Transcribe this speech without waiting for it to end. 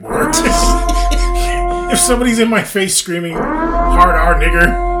if somebody's in my face screaming hard R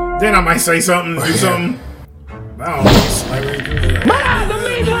nigger, then I might say something, do something. I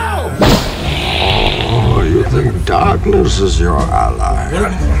don't know. Oh, you think darkness is your ally?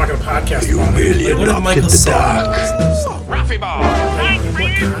 I'm not gonna podcast. You merely adopted the dark. Raffy Ball.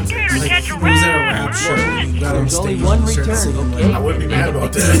 Was there a rap show? You got on stage and started singing like, I wouldn't be mad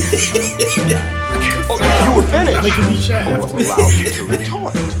about that. You were finished. Making me chat. I will allow you to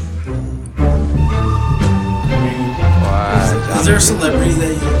retort. is there a celebrity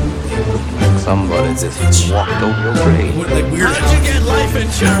that you Somebody just walked over your grave. would like weird? How'd you get life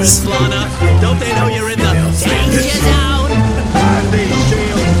insurance, Lana? Don't they know you're in the danger zone?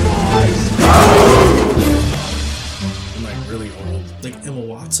 Like really old, Like Emma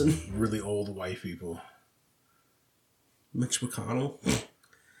Watson, really old white people. Mitch McConnell.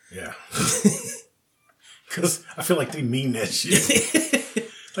 Yeah. Because I feel like they mean that shit.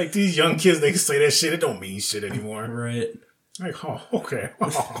 Like these young kids, they can say that shit. It don't mean shit anymore. Right. Like, oh, okay.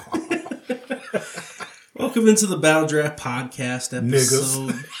 Welcome into the Battle Draft Podcast,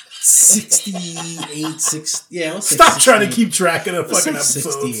 episode Niggas. 68. Yeah, let's say Stop 68. trying to keep track of the Let's fucking say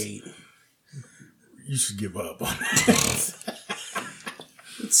episodes. 68. You should give up on that.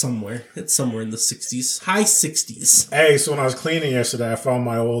 It's somewhere in the 60s. High 60s. Hey, so when I was cleaning yesterday, I found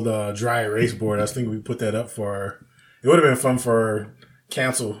my old dry erase board. I was thinking we put that up for. It would have been fun for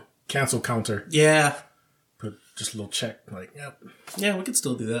cancel counter. Yeah. Put just a little check. Like, yep. Yeah, we could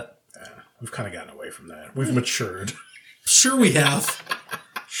still do that. We've kind of gotten away from that. We've matured. Sure we have.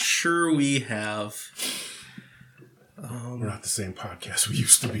 Sure we have. We're not the same podcast we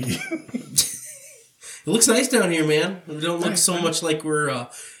used to be. It looks nice down here, man. We don't look so much like we're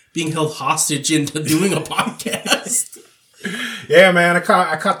being held hostage into doing a podcast. Yeah, man. I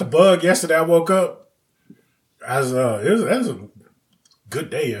caught the bug yesterday. I woke up. It was a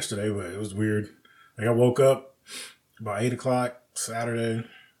good day yesterday, but it was weird. Like I woke up about 8 o'clock Saturday,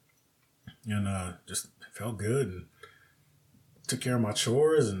 and just felt good and took care of my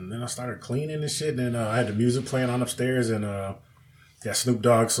chores, and then I started cleaning and shit. And then I had the music playing on upstairs, and that Snoop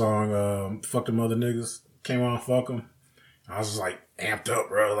Dogg song, "Fuck Them Other Niggas," came on. Fuck them. I was just like amped up,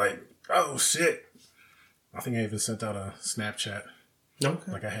 bro. Like, oh shit. I think I even sent out a Snapchat.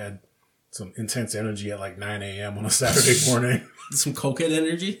 Okay. Like I had some intense energy at like 9 a.m. on a Saturday morning. Some cokehead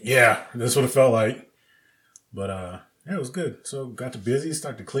energy? Yeah, that's what it felt like. But yeah, it was good. So got to busy,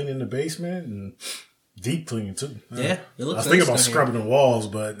 started cleaning the basement and deep cleaning too. Yeah, it looks I was thinking nice about down scrubbing the walls,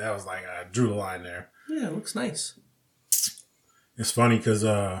 but that was like I drew the line there. Yeah, it looks nice. It's funny because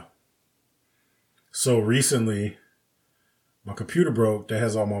so recently my computer broke that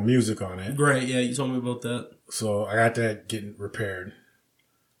has all my music on it. Great, yeah, you told me about that. So I got that getting repaired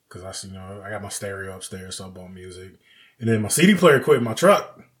because I got my stereo upstairs, so I bought music, and then my CD player quit in my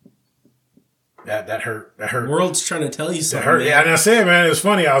truck. That hurt. That hurt. The world's trying to tell you something. That hurt. Man. Yeah, and I said, man, it was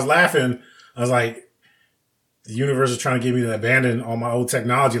funny. I was laughing. I was like, the universe is trying to get me to abandon all my old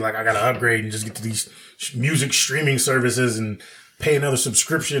technology. Like I got to upgrade and just get to these music streaming services and pay another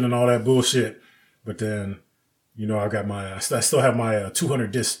subscription and all that bullshit. But then, I got I still have my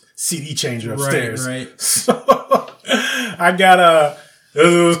 200 disc CD changer upstairs. Right. So I got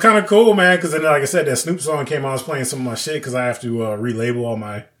it was kind of cool, man. Because then, like I said, that Snoop song came on. I was playing some of my shit because I have to relabel all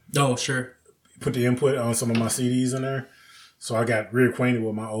my. Oh, sure. Put the input on some of my CDs in there. So I got reacquainted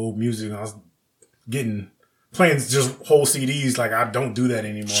with my old music. And I was playing just whole CDs. Like I don't do that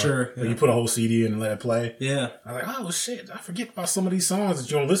anymore. Sure. Yeah. Like you put a whole CD in and let it play. Yeah. I was like, oh shit, I forget about some of these songs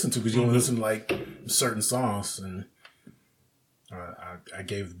that you don't listen to because you don't listen to like certain songs. And I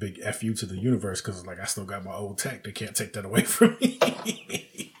gave the big FU to the universe because like I still got my old tech. They can't take that away from me.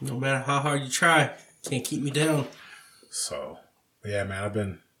 No matter how hard you try, can't keep me down. So yeah,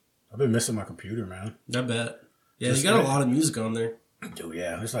 man, I've been missing my computer, man. I bet. Yeah, Just you got like, a lot of music on there. Oh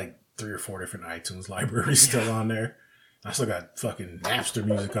yeah, there's like 3 or 4 different iTunes libraries still on there. I still got fucking Napster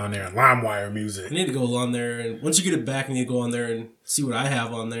music on there and LimeWire music. I need to go on there, and once you get it back, I need to go on there and see what I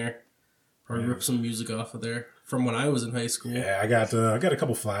have on there, or rip some music off of there from when I was in high school. Yeah, I got a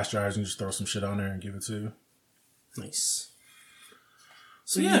couple flash drives and just throw some shit on there and give it to you. Nice.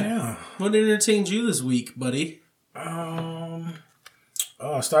 So yeah, what entertained you this week, buddy?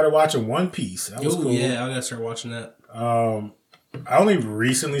 I started watching One Piece. That was cool. Yeah, I gotta start watching that. I only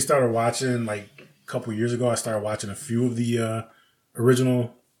recently started watching, like a couple years ago. I started watching a few of the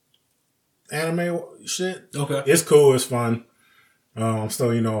original anime shit. Okay, it's cool. It's fun. I'm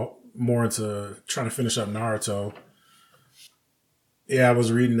still, more into trying to finish up Naruto. Yeah, I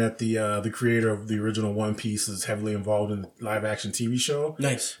was reading that the creator of the original One Piece is heavily involved in the live action TV show.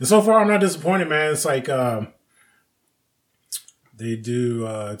 Nice. And so far, I'm not disappointed, man. It's like they do.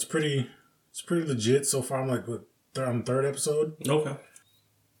 It's pretty It's pretty legit so far. I'm like, on the third episode. Okay.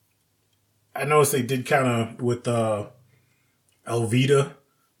 I noticed they did kind of with Elvita,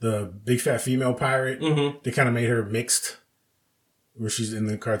 the big fat female pirate. Mm-hmm. They kind of made her mixed. Where she's in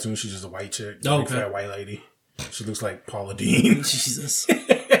the cartoon, she's just a white chick. Big fat white lady. She looks like Paula Deen. Jesus.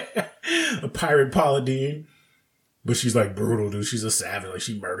 A pirate Paula Deen. But she's like brutal, dude. She's a savage. Like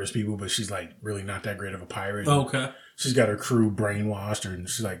she murders people, but she's like really not that great of a pirate. Okay. She's got her crew brainwashed her, and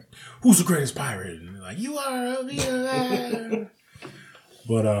she's like, "Who's the greatest pirate?" And they're like, "You are."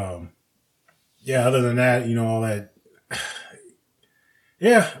 But yeah. Other than that, all that.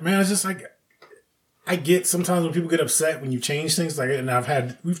 Yeah, man. It's just like I get sometimes when people get upset when you change things. Like,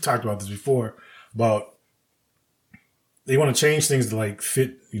 and we've talked about this before about they want to change things to like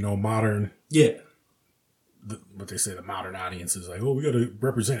fit, modern. Yeah. What they say, the modern audience is like, oh, we got to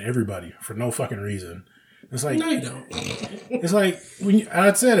represent everybody for no fucking reason. It's like, no, you don't. It's like,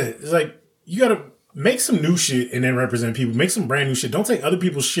 I said it, it's like, you got to make some new shit and then represent people. Make some brand new shit. Don't take other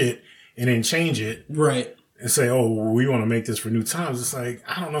people's shit and then change it. Right. And say, oh, we want to make this for new times. It's like,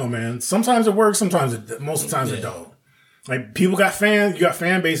 I don't know, man. Sometimes it works. Sometimes most of the times it don't. Like, people got fans. You got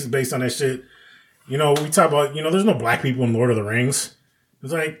fan bases based on that shit. We talk about, there's no black people in Lord of the Rings.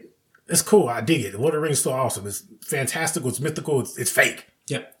 It's like, it's cool. I dig it. The Lord of the Rings is still awesome. It's fantastical. It's mythical. It's fake.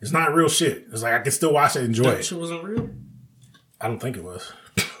 Yeah. It's not real shit. It's like I can still watch it and enjoy it. That shit wasn't real? I don't think it was.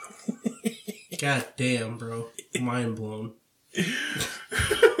 God damn, bro. Mind blown.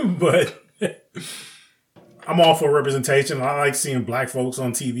 But I'm all for representation. I like seeing black folks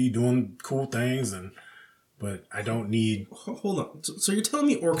on TV doing cool things, but I don't need... Hold on. So you're telling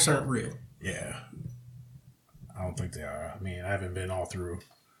me orcs aren't real? Yeah. I don't think they are. I mean, I haven't been all through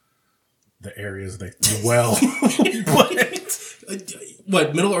the areas they dwell.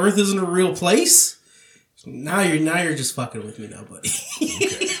 What? Middle Earth isn't a real place? Now you're just fucking with me now, buddy.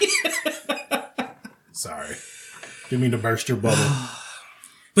 Okay. Sorry. Didn't mean to burst your bubble.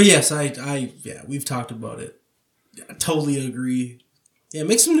 But yes, we've talked about it. I totally agree. Yeah,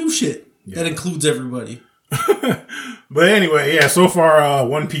 make some new shit that includes everybody. But anyway, yeah, so far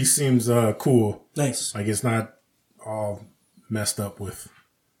One Piece seems cool. Nice. Like it's not all messed up with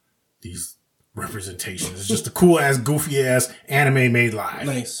these representations. It's just a cool ass, goofy ass anime made live.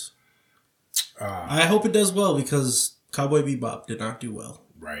 Nice. I hope it does well because Cowboy Bebop did not do well.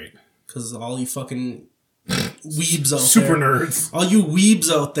 Right. Because all you fucking weebs out Super there. nerds. All you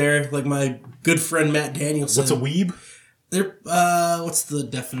weebs out there, like my good friend Matt Danielson. What's a weeb? They're, what's the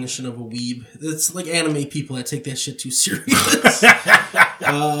definition of a weeb? It's like anime people that take that shit too serious. It's like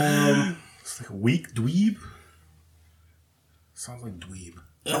a weak dweeb? Sounds like dweeb.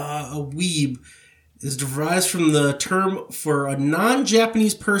 A weeb is derived from the term for a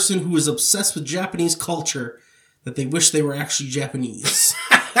non-Japanese person who is obsessed with Japanese culture that they wish they were actually Japanese.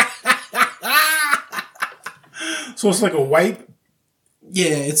 So it's like a white...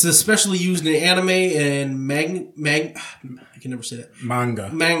 Yeah, it's especially used in anime and I can never say that.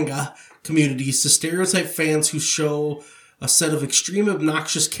 Manga communities to stereotype fans who show a set of extreme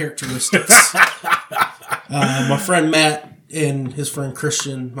obnoxious characteristics. My friend Matt and his friend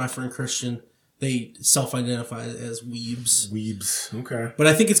Christian, my friend Christian, they self-identify as weebs. Weebs, okay. But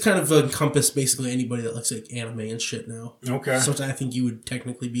I think it's kind of encompassed basically anybody that likes like anime and shit now. Okay. So I think you would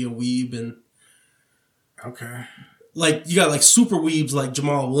technically be a weeb and... Okay. Like, you got like super weebs like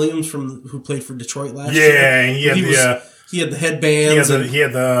Jamal Williams who played for Detroit last year. Yeah, and he had the headbands. He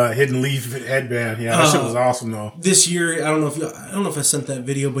had the hidden leaf headband. Yeah, that shit was awesome though. This year, I don't know if I sent that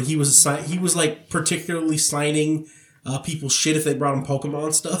video, but he was like particularly signing people's shit if they brought him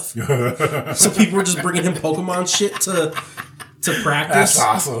Pokemon stuff. So people were just bringing him Pokemon shit to practice. That's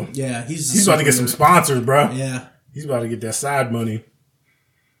awesome. Yeah, he's about to get some sponsors, bro. Yeah, he's about to get that side money.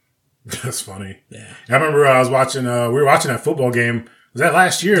 That's funny. Yeah, I remember I was watching. We were watching that football game. Was that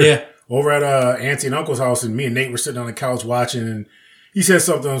last year? Yeah. Over at Auntie and Uncle's house, and me and Nate were sitting on the couch watching, and he said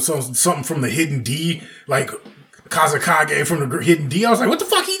something from the Hidden D, like Kazakage from the Hidden D. I was like, "What the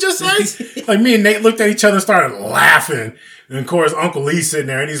fuck he just said?" Like me and Nate looked at each other and started laughing. And of course, Uncle Lee's sitting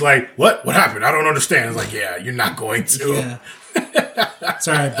there, and he's like, "What? What happened? I don't understand." I was like, "Yeah, you're not going to." Yeah. It's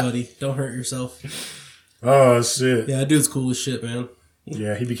all right, buddy. Don't hurt yourself. Oh shit. Yeah, that dude's cool as shit, man.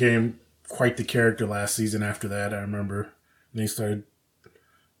 Yeah, he became quite the character last season after that, I remember. And he started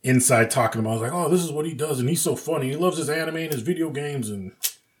inside talking about, I was like, oh, this is what he does, and he's so funny. He loves his anime and his video games, and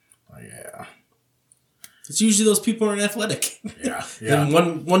yeah. It's usually those people who aren't athletic. Yeah.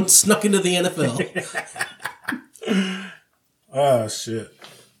 And one snuck into the NFL. Oh, shit.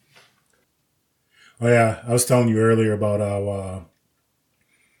 Oh, yeah, I was telling you earlier about how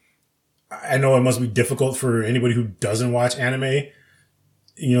I know it must be difficult for anybody who doesn't watch anime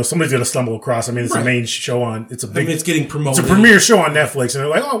somebody's gonna stumble across. I mean, it's a main show on. It's a big. It's getting promoted. It's a premiere show on Netflix, and they're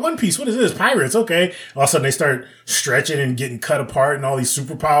like, "Oh, One Piece. What is this? Pirates? Okay." All of a sudden, they start stretching and getting cut apart, and all these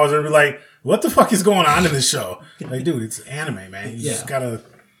superpowers. They're like, "What the fuck is going on in this show?" Like, dude, it's anime, man. You just gotta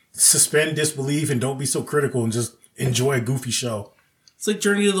suspend disbelief and don't be so critical and just enjoy a goofy show. It's like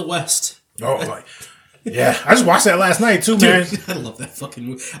Journey to the West. Oh, yeah. I just watched that last night too, man. Dude, I love that fucking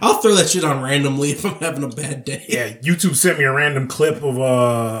movie. I'll throw that shit on randomly if I'm having a bad day. Yeah, YouTube sent me a random clip of it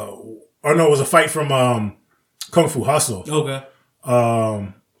was a fight from Kung Fu Hustle. Okay.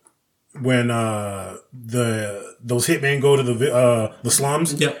 When those hitmen go to the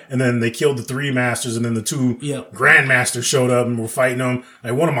slums, and then they killed the 3 masters, and then the 2 grandmasters showed up and were fighting them.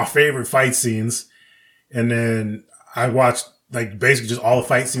 Like, one of my favorite fight scenes. And then I watched like basically just all the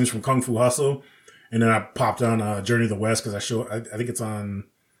fight scenes from Kung Fu Hustle. And then I popped on Journey to the West because I think it's on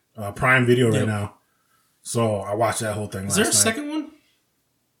Prime Video right now. So I watched that whole thing last night. Is there a second one?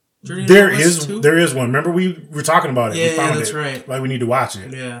 There is one. Remember we were talking about it. Yeah, we found that's it. right. Like we need to watch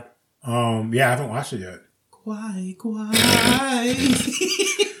it. Yeah. I haven't watched it yet. Why?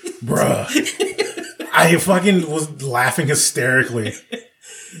 Bruh. I fucking was laughing hysterically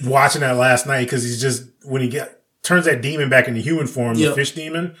watching that last night because he's just, when he turns that demon back into human form, the fish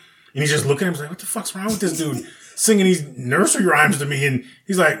demon, and he's just looking at him like, what the fuck's wrong with this dude? Singing these nursery rhymes to me, and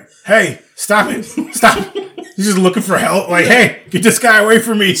he's like, hey, stop it. Stop. He's just looking for help. Like, hey, get this guy away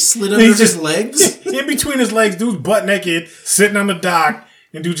from me. Slid under his legs? In between his legs, dude's butt naked, sitting on the dock,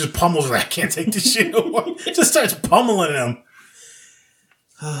 and dude just pummels like, I can't take this shit away. Just starts pummeling him.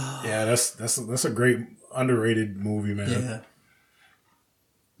 Yeah, that's a great underrated movie, man. Yeah.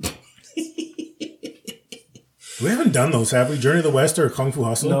 We haven't done those, have we? Journey to the West or Kung Fu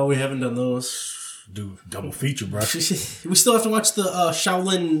Hustle? No, we haven't done those. Dude, double feature, bro. We still have to watch the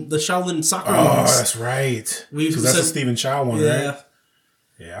Shaolin soccer ones. ones. Oh, that's right. Because that's a Stephen Chow one, right?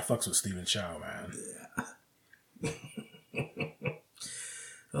 Yeah, I fucks with Stephen Chow, man. Yeah.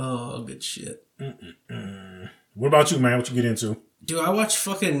 Oh, good shit. What about you, man? What you get into? Dude, I watched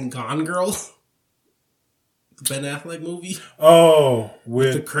fucking Gone Girl. The Ben Affleck movie. Oh,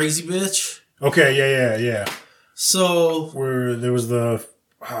 with the crazy bitch. Okay, yeah. So where there was the,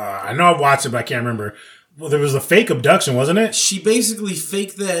 I know I've watched it, but I can't remember. Well, there was a fake abduction, wasn't it? She basically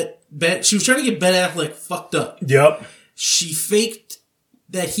faked that she was trying to get Ben Affleck fucked up. Yep. She faked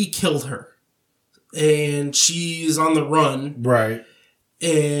that he killed her, and she's on the run. Right.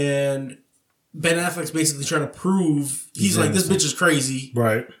 And Ben Affleck's basically trying to prove he's like, this bitch is crazy.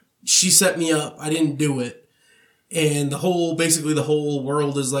 Right. She set me up. I didn't do it. And the whole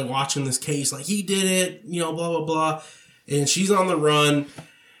world is like watching this case, like he did it, blah, blah, blah. And she's on the run,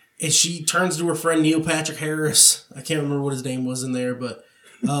 and she turns to her friend Neil Patrick Harris. I can't remember what his name was in there, but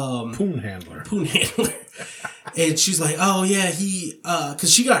Poon Handler. And she's like, oh yeah,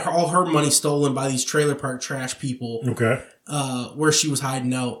 because she got all her money stolen by these trailer park trash people. Okay. Where she was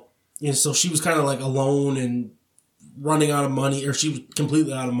hiding out, and so she was kind of like alone and running out of money, or she was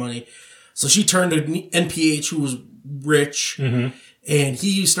completely out of money. So she turned to NPH, who was rich, and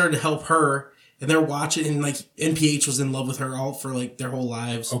he started to help her. And they're watching, and like NPH was in love with her all for like their whole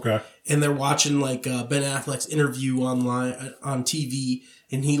lives. Okay. And they're watching like Ben Affleck's interview online on TV,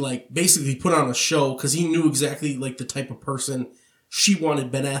 and he like basically put on a show because he knew exactly like the type of person she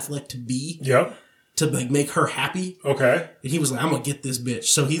wanted Ben Affleck to be. Yep. To like make her happy. Okay. And he was like, I'm gonna get this bitch.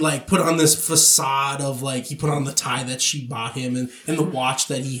 So he like put on this facade of like, he put on the tie that she bought him and the watch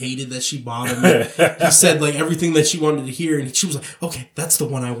that he hated that she bought him. He said like everything that she wanted to hear, and she was like, okay, that's the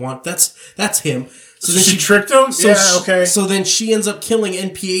one I want. That's him. So then she tricked him? Okay. So then she ends up killing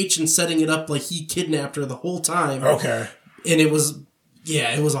NPH and setting it up like he kidnapped her the whole time. Okay. And it was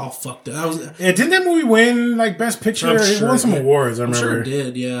all fucked up. Didn't that movie win like Best Picture? It won some awards. I remember. I'm sure it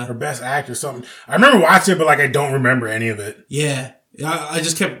did. Yeah. Or Best Actor or something. I remember watching it, but like I don't remember any of it. Yeah. I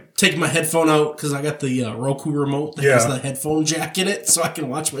just kept taking my headphone out because I got the Roku remote that has the headphone jack in it, so I can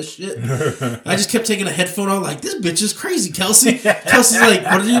watch my shit. I just kept taking a headphone out, like, this bitch is crazy, Kelsey. Kelsey's like,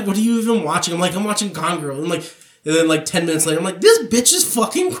 what are you even watching? I'm like, I'm watching Gone Girl. And then like 10 minutes later, I'm like, this bitch is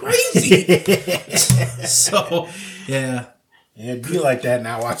fucking crazy. So, yeah. Yeah, it'd be like that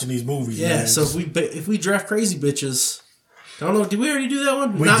now watching these movies. Yeah, man. so if we draft crazy bitches, I don't know, did we already do that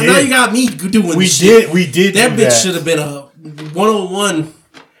one? Now you got me doing we shit. We did. That bitch should have been a 101.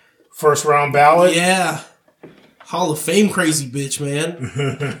 First round ballot? Yeah. Hall of Fame crazy bitch, man.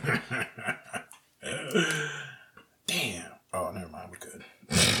 Damn. Oh, never mind. We're good.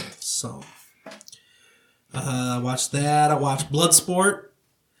 So, I watched that. I watched Bloodsport.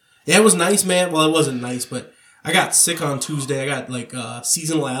 Yeah, it was nice, man. Well, it wasn't nice, but I got sick on Tuesday. I got like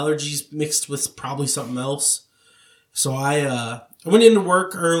seasonal allergies mixed with probably something else. So I I went into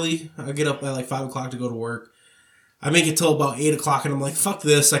work early. I get up at like 5 o'clock to go to work. I make it till about 8 o'clock, and I'm like, fuck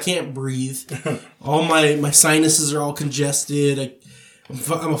this. I can't breathe. All my sinuses are all congested.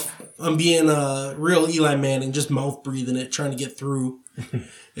 I'm being a real Eli Manning, just mouth breathing it, trying to get through.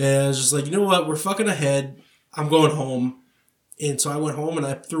 And I was just like, you know what? We're fucking ahead. I'm going home. And so I went home, and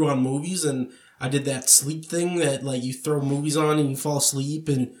I threw on movies, and I did that sleep thing that, like, you throw movies on, and you fall asleep,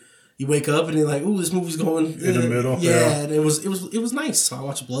 and you wake up, and you're like, ooh, this movie's going... In the middle. Yeah, and it was nice. So I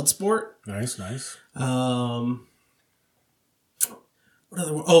watched Bloodsport. Nice. What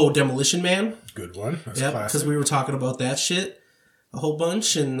other one? Oh, Demolition Man. Good one. That's yeah, classic. because we were talking about that shit a whole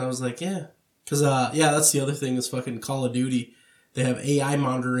bunch, and I was like, yeah. Because, that's the other thing is fucking Call of Duty. They have AI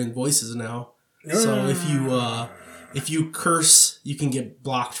monitoring voices now. So if you curse, you can get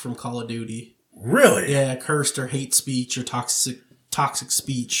blocked from Call of Duty. Really? Yeah, cursed or hate speech or toxic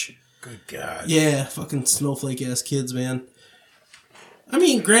speech. Good God. Yeah, fucking snowflake-ass kids, man. I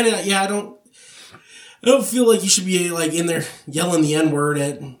mean, granted, yeah, I don't feel like you should be like in there yelling the N-word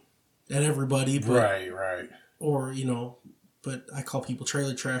at everybody. But, Right. Or, but I call people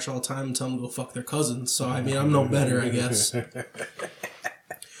trailer trash all the time and tell them to go fuck their cousins. So, I mean, I'm no better, I guess.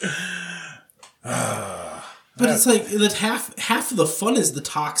 But it's like that half of the fun is the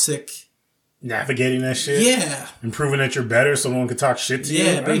toxic... Navigating that shit. Yeah. And proving that you're better so no one can talk shit to you.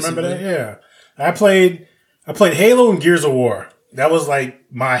 Yeah, I remember that, yeah. I played Halo and Gears of War. That was like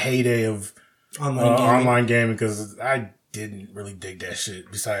my heyday of online gaming because I didn't really dig that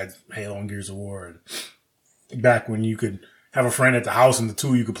shit besides Halo and Gears of War. And back when you could have a friend at the house and the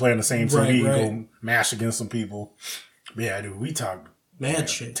two you could play on the same TV and go mash against some people. But yeah, dude, we talk mad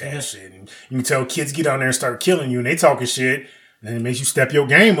shit. Shit. And you can tell kids get on there and start killing you and they talking shit. And it makes you step your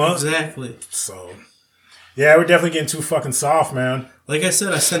game up. Exactly. So, yeah, we're definitely getting too fucking soft, man. Like I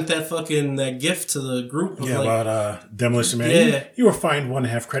said, I sent that gift to the group. About Demolition Man. Yeah. You were fined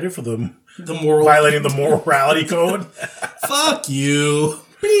 1.5 credit for violating the morality code. Fuck you.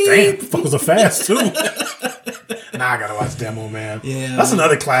 Damn, fuckers are fast, too. Now I gotta watch Demo, man. Yeah. That's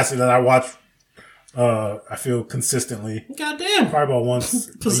another classic that I watch, I feel, consistently. Goddamn. Probably about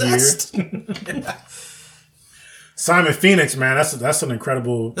once Possessed. a year. Simon Phoenix, man, that's an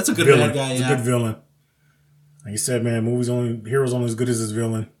incredible That's a good villain. bad guy, He's a good villain. Like you said, man, heroes only as good as his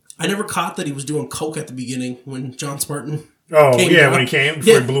villain. I never caught that he was doing coke at the beginning when John Spartan when he came,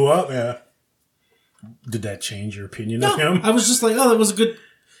 before he blew up, yeah. Did that change your opinion of him? I was just like, oh, that was a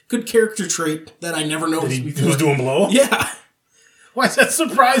good character trait that I never noticed before. He was doing blow? Yeah. Why does that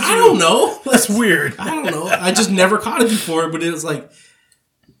surprise you? I don't know. That's weird. I don't know. I just never caught it before, but it was like...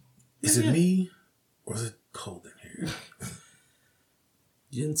 Is it me or is it cold in here?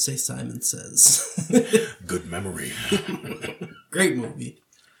 You didn't say Simon Says. Good memory. Great movie.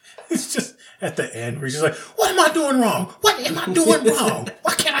 It's just at the end where he's just like, what am I doing wrong? What am I doing wrong?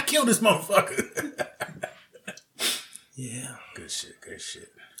 Why can't I kill this motherfucker? Yeah. Good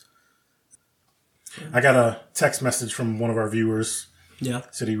shit. I got a text message from one of our viewers. Yeah.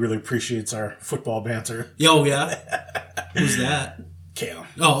 Said he really appreciates our football banter. Yo, yeah. Who's that? Cam.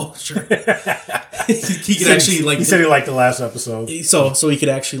 Oh, sure. he could actually like. He said he liked the last episode. So he could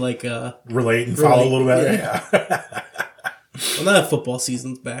actually like relate and follow a little bit. Yeah. Well, now that football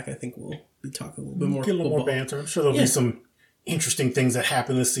season's back, I think we'll be talking a little bit more. Get a little more banter. I'm sure there'll be some interesting things that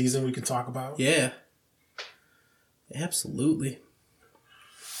happen this season we can talk about. Yeah. Absolutely.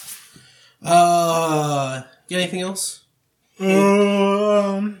 Got anything else? I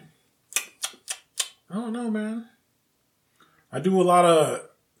don't know, man. I do a lot of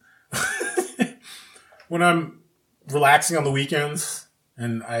when I'm relaxing on the weekends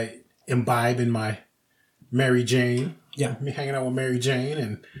and I imbibe in my Mary Jane. Yeah. Me hanging out with Mary Jane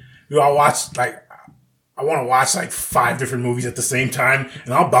and I want to watch like 5 different movies at the same time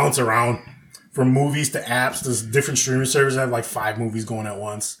and I'll bounce around from movies to apps. There's different streaming services that have like 5 movies going at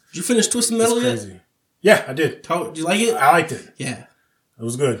once. Did you finish Twisted Metal yet? Crazy. Yeah, I did. Did you like it? I liked it. Yeah. It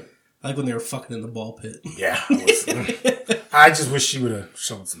was good. I like when they were fucking in the ball pit. Yeah. I just wish she would have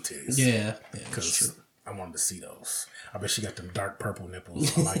shown some titties. Yeah. Because I wanted to see those. I bet she got them dark purple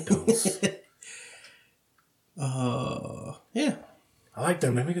nipples. I like those. Yeah. I like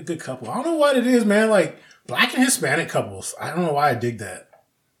them. They make a good couple. I don't know what it is, man. Like, black and Hispanic couples. I don't know why I dig that.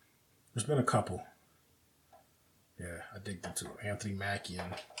 There's been a couple. Yeah, I dig them too. Anthony Mackie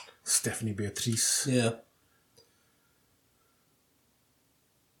and Stephanie Beatrice. Yeah.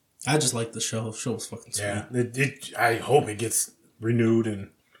 I just like the show. The show was fucking sweet. Yeah. I hope it gets renewed and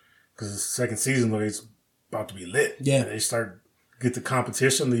because the second season is about to be lit. Yeah. They get the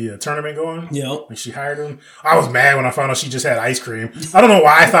competition, the tournament going. Yeah. And she hired him. I was mad when I found out she just had ice cream. I don't know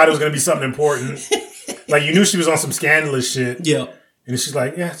why I thought it was going to be something important. Like, you knew she was on some scandalous shit. Yeah. And she's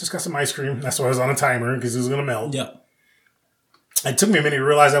like, yeah, just got some ice cream. That's why I was on a timer, because it was going to melt. Yeah. It took me a minute to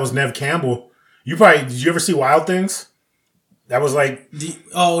realize that was Nev Campbell. Did you ever see Wild Things? That was like...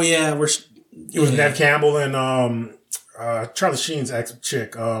 Oh, yeah. It was Nev Campbell and Charlie Sheen's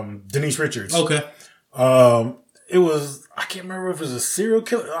ex-chick, Denise Richards. Okay. It was... I can't remember if it was a serial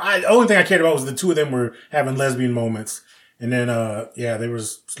killer. The only thing I cared about was the two of them were having lesbian moments. And then, there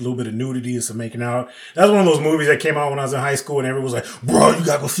was a little bit of nudity and some making out. That was one of those movies that came out when I was in high school and everyone was like, bro, you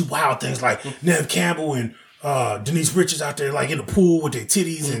gotta go see Wild Things. Like, Nev Campbell and Denise Richards out there, like, in the pool with their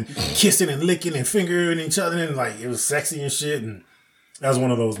titties and kissing and licking and fingering each other. And, like, it was sexy and shit. And that was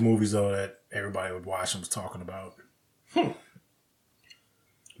one of those movies, though, that everybody would watch and was talking about. But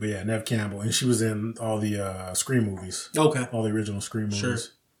yeah, Nev Campbell. And she was in all the Scream movies. Okay. All the original Scream movies.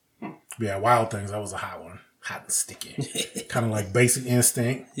 Sure. But yeah, Wild Things, that was a hot one. Hot and sticky. Kind of like Basic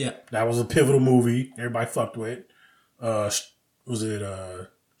Instinct. Yeah. That was a pivotal movie. Everybody fucked with. Was it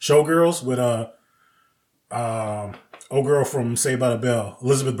Showgirls with old girl from Saved by the Bell,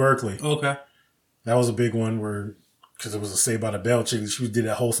 Elizabeth Berkley. Okay. That was a big one where, because it was a Saved by the Bell chick, she did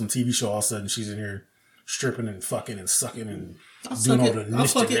that wholesome TV show. All of a sudden, she's in here stripping and fucking and sucking and doing all the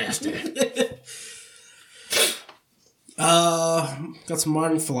nasty. Got some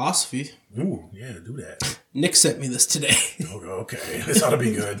modern philosophy. Ooh, yeah, do that. Nick sent me this today. Okay, this ought to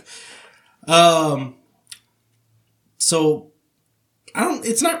be good. So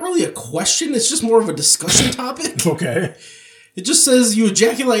it's not really a question, it's just more of a discussion topic. Okay. It just says you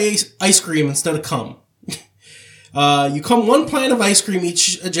ejaculate ice cream instead of cum. You cum one plant of ice cream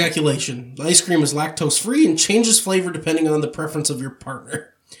each ejaculation. The ice cream is lactose free and changes flavor depending on the preference of your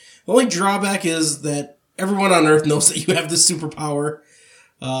partner. The only drawback is that everyone on Earth knows that you have this superpower.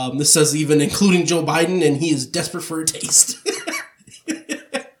 This says even including Joe Biden, and he is desperate for a taste.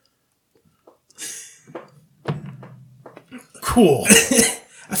 Cool.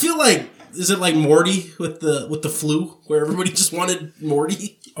 I feel like, is it like Morty with the flu, where everybody just wanted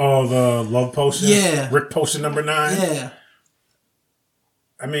Morty? Oh, the love potion? Yeah. Rick potion number 9? Yeah.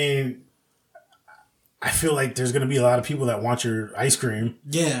 I mean, I feel like there's going to be a lot of people that want your ice cream.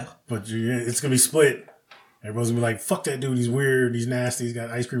 Yeah. But it's going to be split. Everyone's going to be like, fuck that dude, he's weird, he's nasty, he's got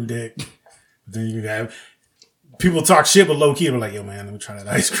ice cream dick. But then you have people talk shit, but low key, they're like, yo man, let me try that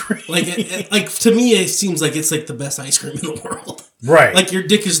ice cream. Like to me, it seems like it's like the best ice cream in the world. Right. Like your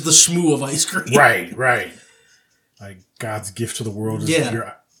dick is the schmoo of ice cream. Right. Like God's gift to the world is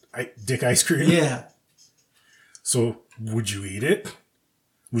your dick ice cream. Yeah. So would you eat it?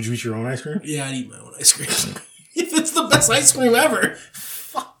 Would you eat your own ice cream? Yeah, I'd eat my own ice cream. If it's the best ice cream ever.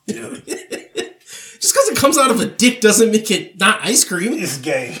 Fuck, dude. Just because it comes out of a dick doesn't make it not ice cream. It's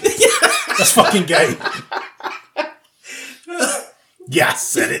gay. That's fucking gay. Yeah, I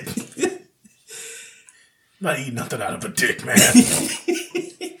said it. I'm not eating nothing out of a dick, man.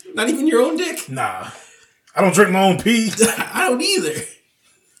 Not even your own dick? Nah. I don't drink my own pee. I don't either.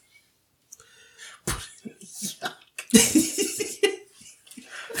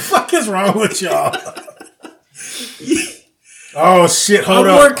 Fuck is wrong with y'all? Oh shit, hold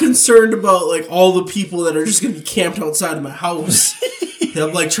I'm up. more concerned about like all the people that are just gonna be camped outside of my house.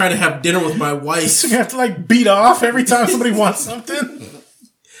 I'm like trying to have dinner with my wife. So you have to like beat off every time somebody wants something?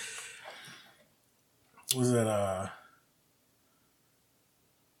 Was it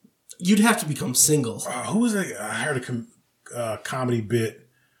You'd have to become single. who was it? I heard a comedy bit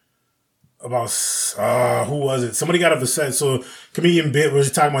about who was it? Somebody got a vasectomy. So comedian bit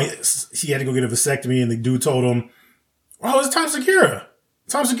was talking about he had to go get a vasectomy, and the dude told him, "Oh, it's Tom Segura.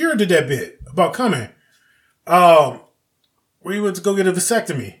 Tom Segura did that bit about coming. Where you went to go get a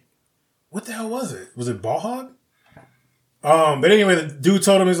vasectomy. What the hell was it? Was it ball hog? But anyway, the dude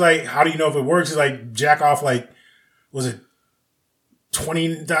told him, he's like, how do you know if it works? He's like, jack off like, was it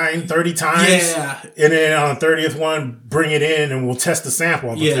 29, 30 times? Yeah. And then on the 30th one, bring it in and we'll test the sample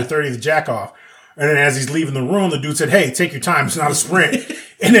on the 30th jack off. And then as he's leaving the room, the dude said, hey, take your time. It's not a sprint.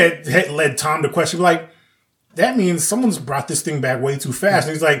 And it led Tom to question, like, that means someone's brought this thing back way too fast.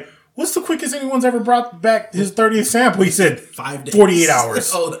 And he's like, what's the quickest anyone's ever brought back his 30th sample? He said 5 days. 48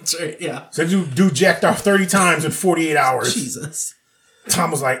 hours. Oh, that's right. Yeah. So dude jacked off 30 times in 48 hours. Jesus.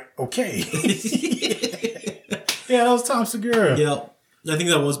 Tom was like, okay. Yeah, that was Tom Segura. Yeah. I think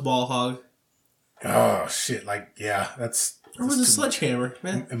that was ball hog. Oh, shit. Like, yeah, that's... Or was it sledgehammer,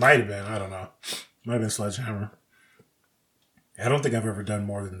 man? It might have been. I don't know. Might have been sledgehammer. I don't think I've ever done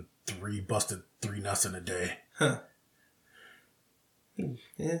more than 3 nuts in a day. Huh.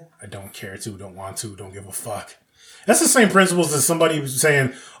 Yeah. I don't care to, don't want to, don't give a fuck. That's the same principles as somebody was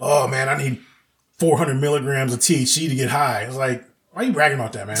saying, oh man, I need 400 milligrams of THC to get high. It's like, Why are you bragging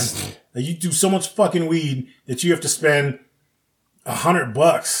about that, man? Like, you do so much fucking weed that you have to spend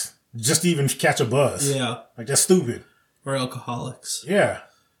 $100 just to even catch a buzz. Yeah. Like, that's stupid. Or alcoholics. Yeah.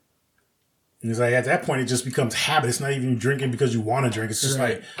 And it's like, at that point, it just becomes habit. It's not even drinking because you want to drink. It's just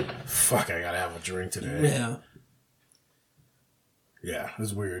like, fuck, I gotta have a drink today. Yeah. Yeah,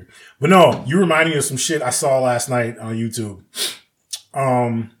 it's weird. But no, you reminded me of some shit I saw last night on YouTube.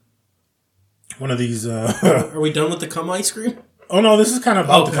 One of these... Are we done with the cum ice cream? Oh, no, this is kind of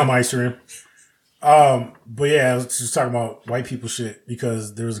about the cum ice cream. But yeah, I was just talking about white people shit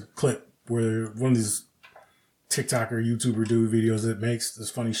because there was a clip where one of these TikToker, YouTuber dude videos that makes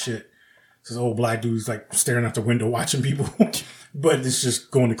this funny shit. This old black dude's like staring out the window watching people, but it's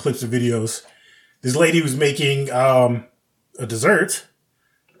just going to clips of videos. This lady was making a dessert.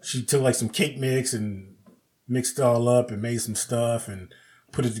 She took like some cake mix and mixed it all up and made some stuff and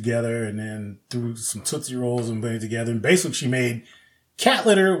put it together and then threw some Tootsie Rolls and put it together. And basically she made cat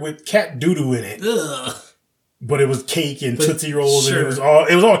litter with cat doo-doo in it. Ugh. But it was cake and Tootsie Rolls and it was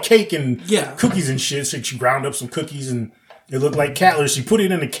all cake and cookies and shit. So she ground up some cookies and it looked like cat litter. She put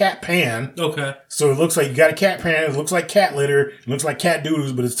it in a cat pan. Okay. So it looks like you got a cat pan. It looks like cat litter. It looks like cat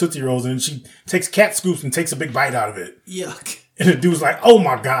doo-doos, but it's Tootsie Rolls. And she takes cat scoops and takes a big bite out of it. Yuck. And the dude's like, oh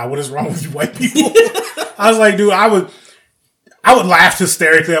my God, what is wrong with you white people? I was like, dude, I would laugh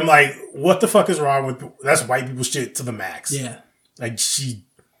hysterically. I'm like, what the fuck is wrong with, that's white people shit to the max. Yeah. Like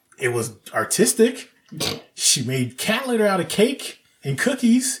it was artistic. She made cat litter out of cake and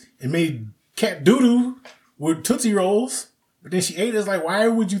cookies and made cat doo-doo with Tootsie Rolls. But then she ate it. It's like, why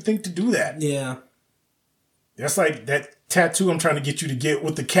would you think to do that? Yeah. That's like that tattoo I'm trying to get you to get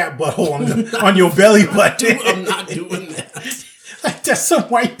with the cat butthole on your belly button. I'm not doing that. Like, that's some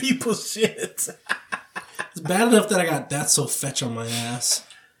white people shit. It's bad enough that I got That's So Fetch on my ass.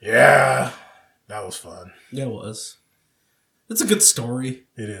 Yeah. That was fun. Yeah, it was. It's a good story.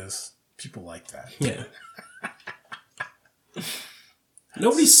 It is. People like that. Yeah.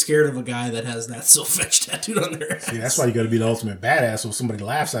 Nobody's scared of a guy that has That's So Fetch tattooed on their ass. See, that's why you got to be the ultimate badass. So if somebody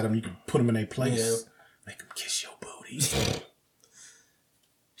laughs at them, you can put them in their place. Yeah. Make them kiss your booty.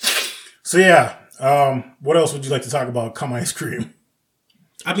 So yeah, what else would you like to talk about? Cum ice cream.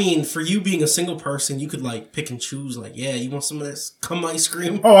 I mean, for you being a single person, you could like pick and choose. Like, yeah, you want some of this cum ice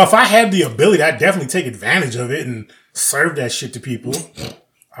cream? Oh, if I had the ability, I'd definitely take advantage of it and serve that shit to people.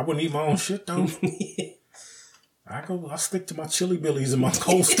 I wouldn't eat my own shit though. I stick to my Chili Billies and my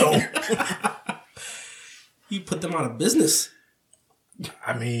Cold Stone. You put them out of business.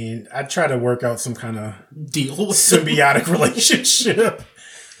 I mean, I try to work out some kind of deal with symbiotic relationship.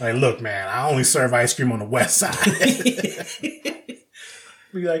 Like, look, man, I only serve ice cream on the west side.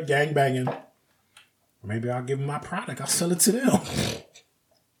 We like gangbanging. Maybe I'll give them my product. I'll sell it to them.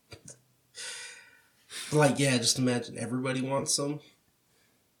 Like, yeah, just imagine everybody wants some.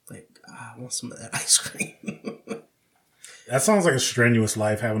 Like, I want some of that ice cream. That sounds like a strenuous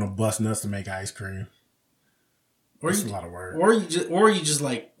life, having to bust nuts to make ice cream. That's a lot of work. Or you just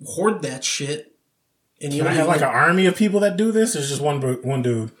like hoard that shit. And you Can I have like an army of people that do this? Or just one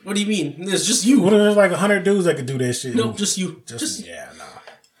dude? What do you mean? There's just you. What if there's like 100 dudes that could do that shit? No, just you. Yeah, no.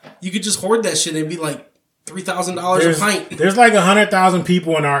 You could just hoard that shit and it'd be like $3,000 a pint. There's like 100,000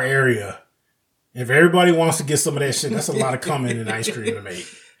 people in our area. If everybody wants to get some of that shit, that's a lot of cum in ice cream to make.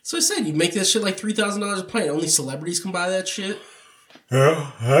 So I said, you make that shit like $3,000 a pint. Only celebrities can buy that shit.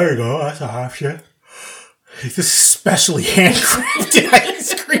 Yeah, there you go. That's an option. This is specially handcrafted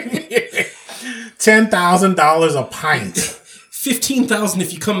ice cream here. $10,000 a pint. $15,000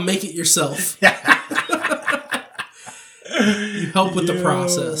 if you come make it yourself. You help with the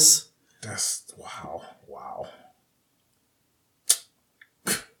process. That's wow.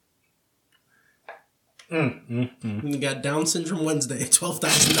 You got Down Syndrome Wednesday,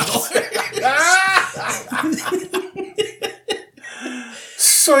 $12,000.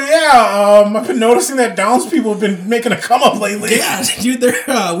 So yeah, I've been noticing that Downs people have been making a come up lately. Yeah, dude,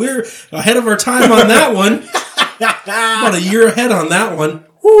 we're ahead of our time on that one. About a year ahead on that one.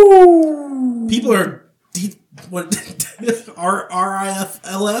 Woo. People are RIFLF.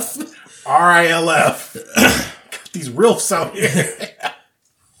 Got these RILFs out here.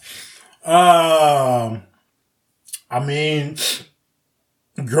 I mean,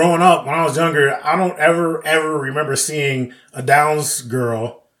 growing up when I was younger, I don't ever remember seeing a Downs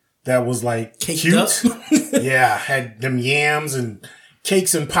girl that was like caked cute. Up. Yeah, had them yams and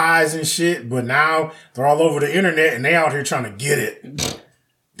cakes and pies and shit. But now they're all over the internet and they out here trying to get it.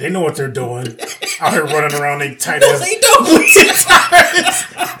 They know what they're doing. Out here running around they tight ass. They don't.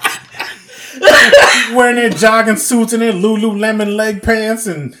 Wearing their jogging suits and their Lululemon leg pants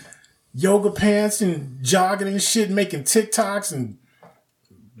and yoga pants and jogging and shit, making TikToks and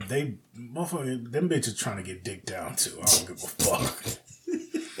them bitches trying to get dick down too. I don't give a fuck.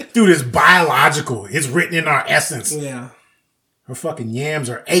 Dude, it's biological. It's written in our essence. Yeah. Her fucking yams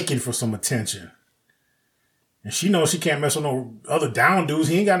are aching for some attention. And she knows she can't mess with no other down dudes.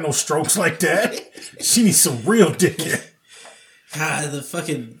 He ain't got no strokes like that. She needs some real dick. God,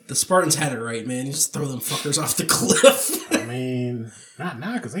 the Spartans had it right, man. You just throw them fuckers off the cliff. I mean, not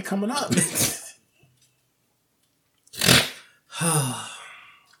now, because they coming up.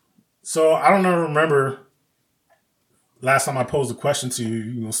 So, I don't ever remember last time I posed a question to you,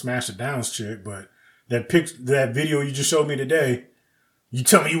 you know, smash the downs chick, but that video you just showed me today, you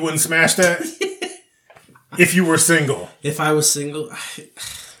tell me you wouldn't smash that? If you were single. If I was single?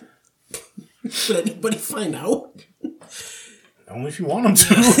 Would anybody find out? Only if you want them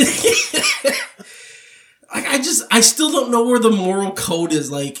to. I still don't know where the moral code is.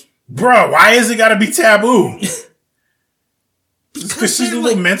 Like, bro, why is it got to be taboo? Because she's a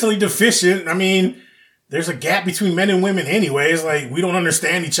little mentally deficient. I mean, there's a gap between men and women anyways. Like, we don't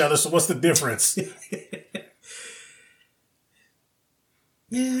understand each other, so what's the difference?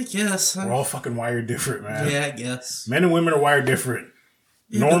 Yeah, I guess. We're all fucking wired different, man. Yeah, I guess. Men and women are wired different.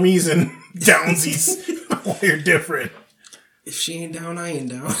 Normies and downsies are wired different. If she ain't down, I ain't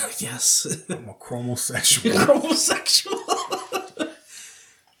down, I guess. I'm a chromosexual.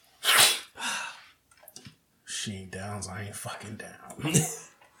 She ain't down, so I ain't fucking down.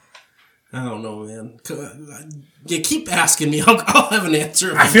 I don't know, man. Yeah, keep asking me. I'll have an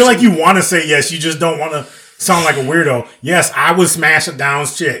answer. I feel like you want to say yes. You just don't want to sound like a weirdo. Yes, I would smash a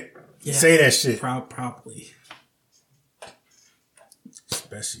downs chick. Yeah, say that shit. Probably.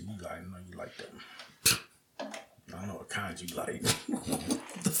 Especially you like them. I don't know what kind you like.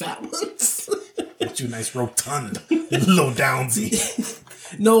 The fat ones. Get you a nice rotund little downsy.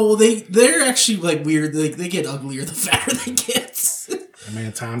 No, they're actually like weird. They get uglier the fatter they get.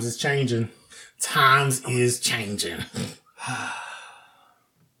 Man, times is changing. Times is changing.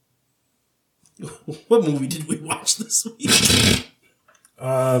 What movie did we watch this week?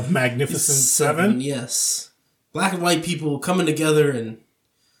 Magnificent Seven. Yes, black and white people coming together, and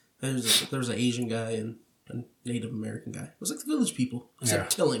there's an Asian guy and a Native American guy. It was like the Village People,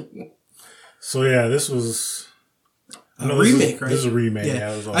 except killing. So yeah, this was a remake, right? This is a remake.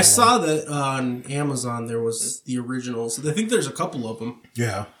 Yeah, I saw that on Amazon. There was the originals. I think there's a couple of them.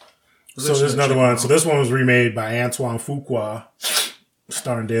 Yeah. So there's another one. So this one was remade by Antoine Fuqua,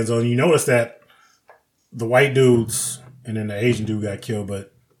 starring Denzel. And you notice that the white dudes and then the Asian dude got killed,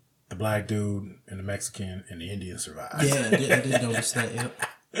 but the black dude and the Mexican and the Indian survived. Yeah, I did notice that. Yep.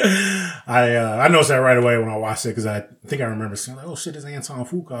 I noticed that right away when I watched it because I think I remember saying, like, "Oh shit, this Antoine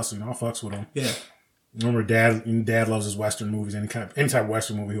Fuqua." So I fucks with him. Yeah. Remember, Dad loves his Western movies. Any type of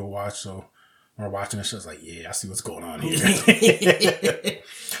Western movie he'll watch. So when we're watching this shit, I was like, yeah, I see what's going on here.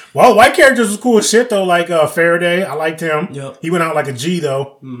 Well, white characters was cool as shit though. Like Faraday, I liked him. Yep. He went out like a G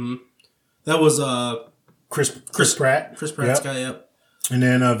though. Mm-hmm. That was Chris Pratt. Chris Pratt's guy. Yep. And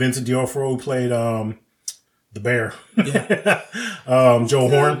then Vincent D'Onofrio played the bear. Yeah. Joe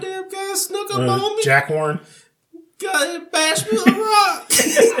Horn. Damn guy snuck up on me. Jack Horn. God, bash me on the rock.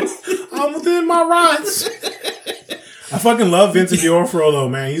 I'm within my rights. I fucking love Vincent D'Onofrio though,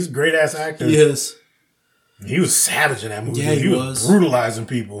 man. He's a great ass actor. Yes. He was savage in that movie. Yeah, he was brutalizing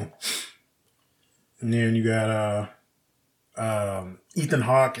people. And then you got Ethan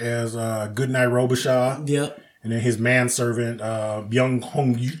Hawke as Goodnight Robichaud. Yep. And then his manservant Byung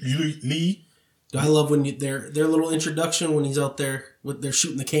Hong Lee. I love when their little introduction when he's out there they're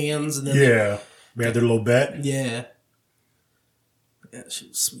shooting the cans and then we had their little bet. Yeah, she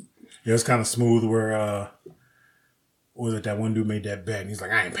was sweet. Yeah, it was kind of smooth where what was it, that one dude made that bet and he's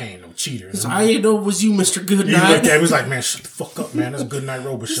like, I ain't paying no cheaters. I didn't know it was you, Mr. Goodnight. He was like, man, shut the fuck up, man. That's Goodnight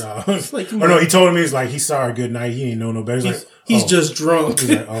Robichaud. Like, no, he told him, he's like, he's sorry, Goodnight. He ain't know no better. He's just drunk. He's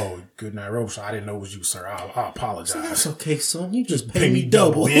like, oh, Goodnight Robichaud. I didn't know it was you, sir. I apologize. So that's okay, son. You just pay me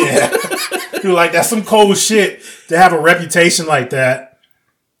double. Yeah. You're like, that's some cold shit to have a reputation like that.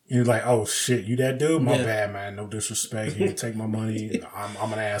 And you're like, oh shit, you that dude? My bad, man. No disrespect. You can take my money.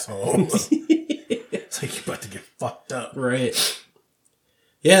 I'm an asshole. It's like, you're about to get fucked up. Right.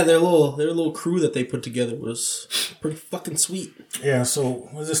 Yeah, their little crew that they put together was pretty fucking sweet. Yeah, so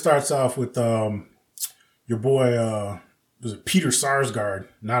this starts off with your boy, was it Peter Sarsgaard?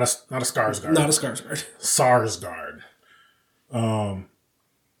 Not a Skarsgård. Not a Skarsgård. Sarsgaard.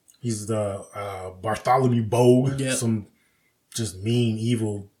 He's the Bartholomew Bogue. Yep. Some just mean,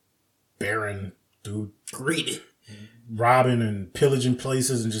 evil, barren dude. Greedy. Robbing and pillaging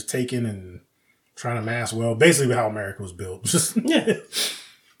places and just taking and trying to mass well. Basically how America was built.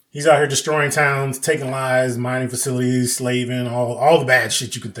 He's out here destroying towns, taking lives, mining facilities, slaving, all the bad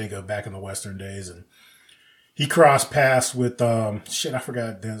shit you can think of back in the Western days. And he crossed paths with I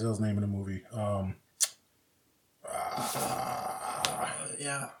forgot Denzel's name in the movie.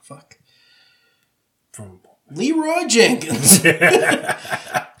 From Leroy Jenkins. Damn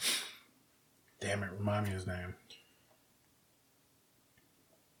it, remind me his name.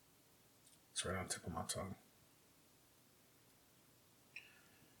 It's right on the tip of my tongue.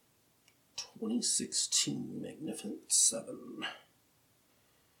 2016 Magnificent Seven.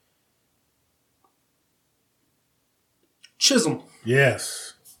 Chisholm.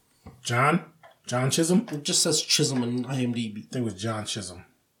 Yes. John Chisholm? It just says Chisholm in IMDb. I think it was John Chisholm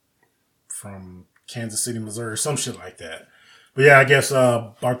from Kansas City, Missouri, or some shit like that. But yeah, I guess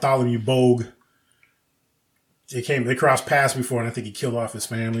Bartholomew Bogue, they crossed paths before, and I think he killed off his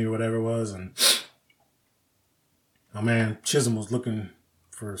family or whatever it was. And my man Chisholm was looking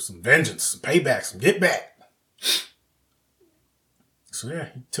for some vengeance, some payback, some get back. So yeah,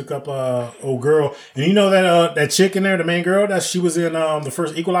 he took up old girl, and you know that chick in there, the main girl, that she was in the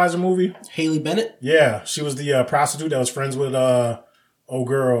first Equalizer movie. Haley Bennett. Yeah, she was the prostitute that was friends with old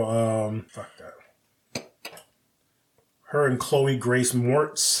girl. Fuck that. Her and Chloe Grace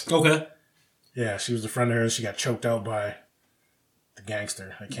Moretz. Okay. Yeah, she was a friend of hers. She got choked out by the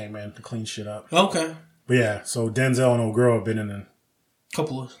gangster that came in to clean shit up. Okay. But yeah, so Denzel and old girl have been in a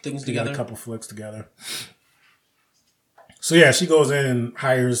couple of things They together. got a couple flicks together. So yeah, she goes in and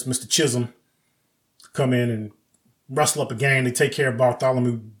hires Mr. Chisholm to come in and rustle up a gang. They take care of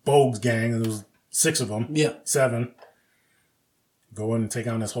Bartholomew Bogue's gang, and there was 6 of them. Yeah. 7. Go in and take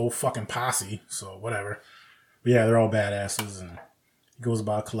on this whole fucking posse. So whatever. But yeah, they're all badasses, and he goes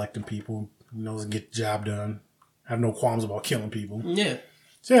about collecting people. He knows to get the job done. Have no qualms about killing people. Yeah.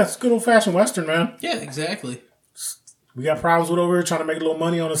 So yeah, it's a good old fashioned Western, man. Yeah, exactly. We got problems with over here trying to make a little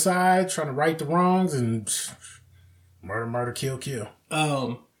money on the side, trying to right the wrongs, and murder, kill.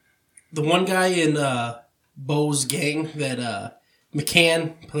 The one guy in Bo's gang that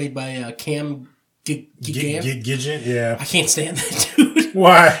McCann, played by Cam Gidget, yeah. I can't stand that dude.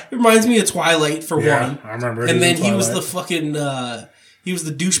 Why? It reminds me of Twilight for one. I remember. And then he was the fucking he was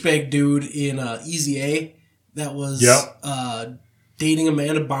the douchebag dude in Easy A that was dating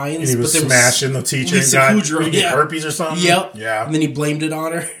Amanda Bynes. And he was smashing the teacher and got herpes or something. Yep. Yeah. And then he blamed it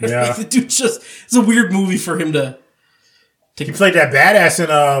on her. Yeah. The dude it's a weird movie for him to he played that badass in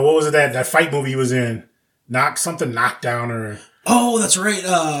what was it, that fight movie he was in? Knockdown or Oh, that's right.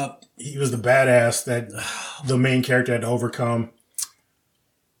 He was the badass that the main character had to overcome.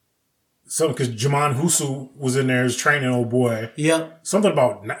 Something because Jaman Husu was in there as training old boy. Yep. Something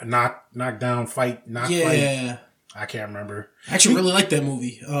about knockdown, fight, fight. I can't remember. I actually really like that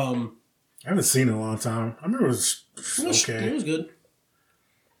movie. I haven't seen it in a long time. I remember it was okay. It was good.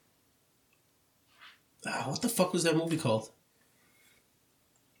 What the fuck was that movie called?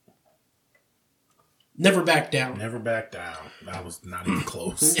 Never Back Down. Never Back Down. That was not even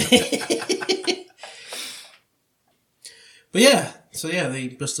close. But yeah, so yeah, they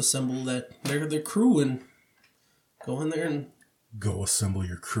just assemble their crew and go in there and go assemble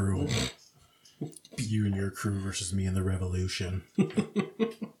your crew. You and your crew versus me and the revolution.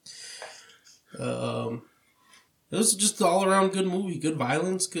 It was just an all around good movie, good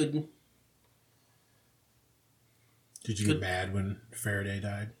violence, good. Did you get mad when Faraday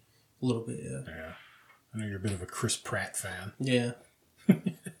died? A little bit, yeah. Yeah. I know you're a bit of a Chris Pratt fan. Yeah.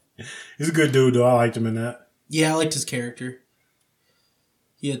 He's a good dude, though. I liked him in that. Yeah, I liked his character.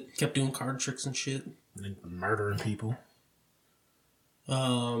 He kept doing card tricks and shit. And murdering people.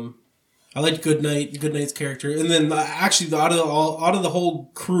 I liked Goodnight's character. And then actually, out of the whole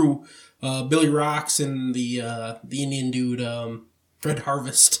crew, Billy Rocks and the Indian dude, Fred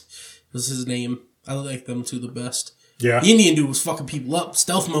Harvest was his name. I like them two the best. Yeah. The Indian dude was fucking people up,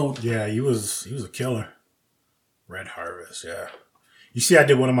 stealth mode. Yeah, he was a killer. Red Harvest, yeah. You see, I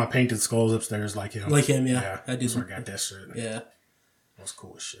did one of my painted skulls upstairs like him. Like him, yeah. I did. I got that shit. Yeah. That was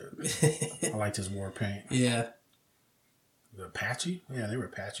cool as shit. I liked his war paint. Yeah. The Apache? Yeah, they were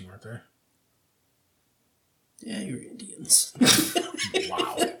Apache, weren't they? Yeah, you're Indians.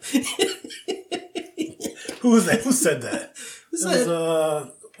 Wow. Who was that? Who said that?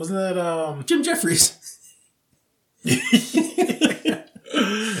 Wasn't that Jim Jeffries? Yeah,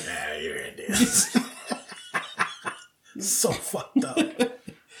 you're Indians. So fucked up.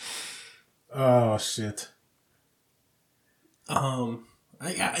 Oh shit.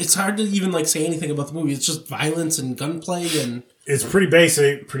 It's hard to even say anything about the movie. It's just violence and gunplay and it's pretty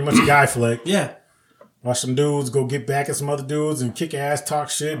basic, pretty much a guy flick. Yeah. Watch some dudes go get back at some other dudes and kick ass, talk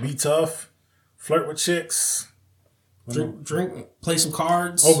shit, be tough, flirt with chicks, Drink, play some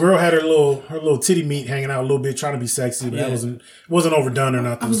cards. Oh, girl had her little titty meat hanging out a little bit, trying to be sexy, but that wasn't overdone or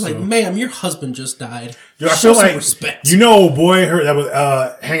nothing. I was like, ma'am, your husband just died. Dude, I feel like respect. Boy, her that was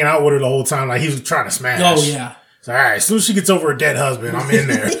hanging out with her the whole time, like he was trying to smash. Oh yeah. So all right, as soon as she gets over her dead husband, I'm in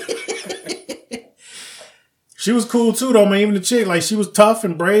there. She was cool too, though, man. Even the chick, like, she was tough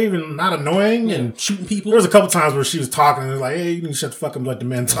and brave and not annoying and shooting people. There was a couple times where she was talking and it was like, hey, you need to shut the fuck up and let the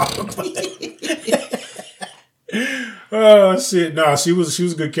men talk. Oh shit! No, she was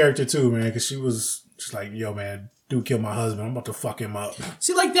a good character too, man. Because she was just like, yo, man, dude killed my husband. I'm about to fuck him up.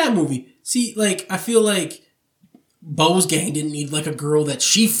 See, like that movie. See, like I feel like Bo's gang didn't need like a girl that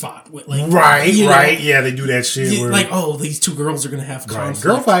she fought with, like right. Yeah, they do that shit. Like, oh, these two girls are gonna have conflict.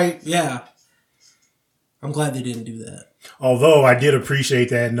 Girl fight. Yeah. I'm glad they didn't do that. Although I did appreciate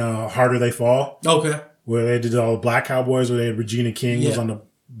that in Harder They Fall. Okay. Where they did all the Black Cowboys, where they had Regina King was on the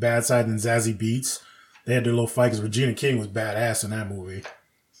bad side and Zazie Beetz. They had their little fight because Regina King was badass in that movie.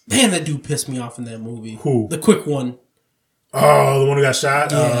 Man, that dude pissed me off in that movie. Who? The quick one. Oh, the one who got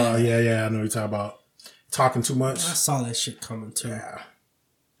shot? Yeah. Yeah. I know what you're talking about. Talking too much. I saw that shit coming too. Yeah,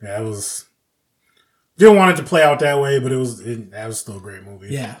 it was... Didn't want it to play out that way, but that was still a great movie.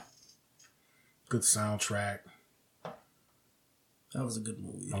 Yeah. Good soundtrack. That was a good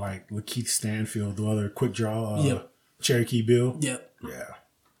movie. I like Lakeith Stanfield, the other quick draw. Cherokee Bill. Yep. Yeah.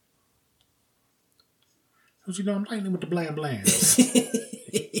 Don't you know I'm lightning with the bland bland?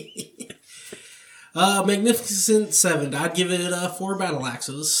 Magnificent Seven. I'd give it 4 battle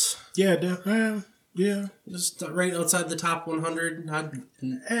axes. Yeah, yeah. Just right outside the top 100. I give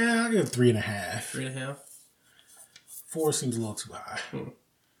it 3.5. 3.5. 4 seems a little too high.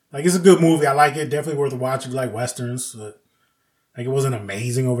 Like, it's a good movie. I like it. Definitely worth a watch if you like westerns. But, like, it wasn't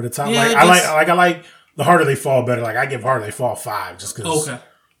amazing over the top. Yeah, I like The Harder They Fall better. Like, I give Harder They Fall 5 just because. Okay.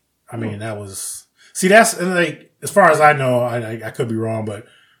 I mean, that was. See, that's like, as far as I know, I could be wrong, but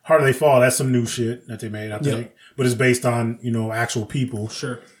Harder They Fall, that's some new shit that they made, I think. Yep. But it's based on, actual people.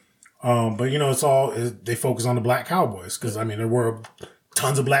 Sure. But, it's all, they focus on the black cowboys because, I mean, there were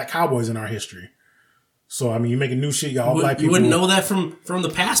tons of black cowboys in our history. So, I mean, you make a new shit, all black people. You wouldn't know that from the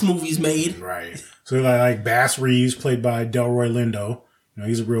past movies made. Right. So, like Bass Reeves, played by Delroy Lindo.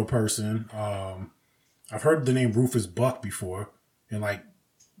 He's a real person. I've heard the name Rufus Buck before in, like,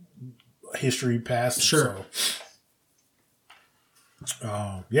 history past. Sure.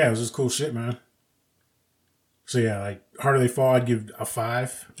 So, it was just cool shit, man. So, yeah, like, Harder They Fall, I'd give a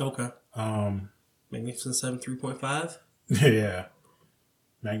 5. Okay. Magnificent 7, 3.5? Yeah.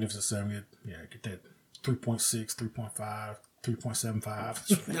 Magnificent 7, get that 3.6, 3.5,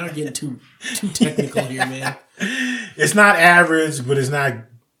 3.75. You're not getting too technical here, man. It's not average, but it's not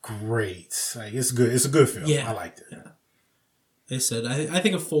great. Like, it's good. It's a good film. Yeah. I liked it. Yeah. They said, I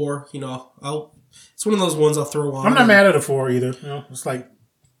think a 4, it's one of those ones I'll throw on. I'm not mad at a 4 either. It's like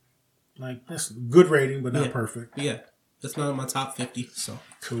that's a good rating, but not perfect. Yeah. It's not in my top 50, so.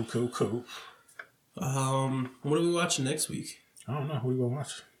 Cool. What are we watching next week? I don't know. Who are we going to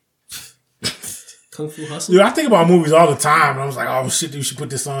watch? Kung Fu Hustle? Dude, I think about movies all the time, and I was like, oh shit, you should put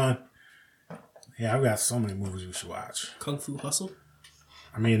this on. Yeah, I've got so many movies we should watch. Kung Fu Hustle?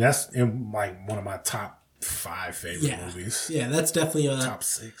 I mean, that's in like one of my top 5 favorite movies. Yeah, that's definitely a top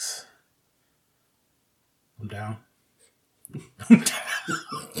 6. I'm down.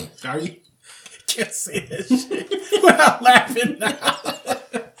 Are you? Can't say that shit without laughing now.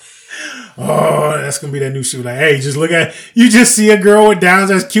 Oh, that's gonna be that new shit. Like, hey, just look at you. Just see a girl with downs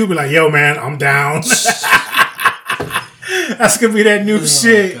that's cute, be like, yo, man, I'm down. That's gonna be that new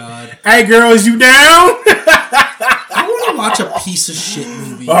shit. God. Hey, girl, is you down? I want to watch a piece of shit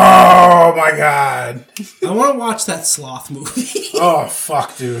movie. Oh my god. I want to watch that sloth movie. Oh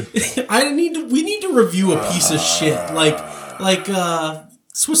fuck, dude. We need to review a piece of shit like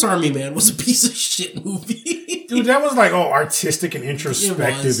Swiss Army Man was a piece of shit movie. Dude, that was like all artistic and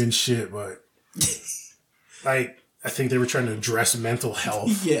introspective and shit, but like I think they were trying to address mental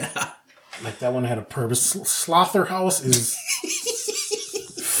health. Yeah. Like that one had a purpose. Slaughterhouse is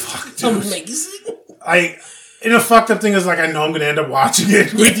fuck, dude. Amazing. And the fucked up thing is like I know I'm gonna end up watching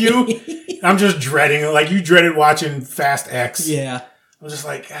it with you. I'm just dreading it. Like you dreaded watching Fast X. Yeah. I'm just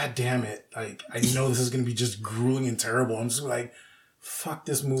like, God damn it. Like I know this is gonna be just grueling and terrible. I'm just like, fuck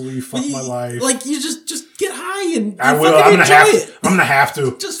this movie, fuck my life. Like you just get high and I will. I'm gonna have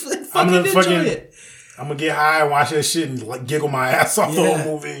to. Just fucking enjoy it. I'm gonna get high and watch that shit and like giggle my ass off the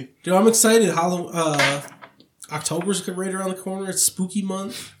whole movie. Dude, I'm excited. October's right around the corner. It's spooky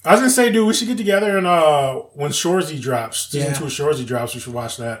month. I was gonna say, dude, we should get together and when Shoresy drops, season 2 of Shoresy drops, we should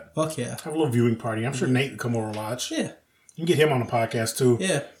watch that. Fuck yeah. Have a little viewing party. I'm sure Nate would come over and watch. Yeah. You can get him on the podcast too.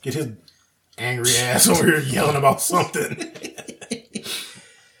 Yeah. Get his angry ass over here yelling about something.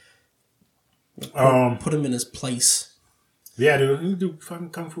 Put him in his place. Yeah, dude. You do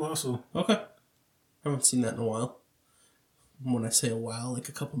fucking Kung Fu Hustle. Okay. I haven't seen that in a while. When I say a while, like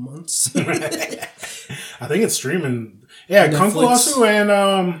a couple months. I think it's streaming. Yeah, Netflix. Kung Fu Hustle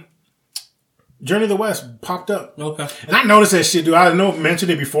and Journey to the West popped up. Okay. And I noticed that shit, dude. I know I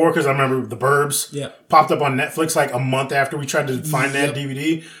mentioned it before because I remember The Burbs popped up on Netflix like a month after we tried to find that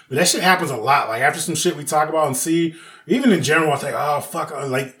DVD. But that shit happens a lot. Like after some shit we talk about and see, even in general, I think, oh, fuck.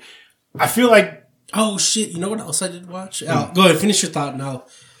 Like, I feel like. Oh, shit. You know what else I did watch? Go ahead. Finish your thought now.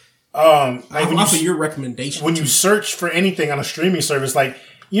 Like off of your recommendation. When you search for anything on a streaming service, like,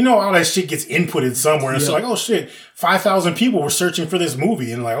 you know, all that shit gets inputted somewhere. And it's like, oh shit, 5,000 people were searching for this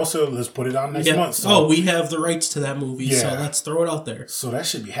movie. And like, also, let's put it on next month. So. We have the rights to that movie. So let's throw it out there. So that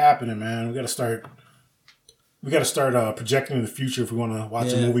should be happening, man. We got to start projecting in the future if we want to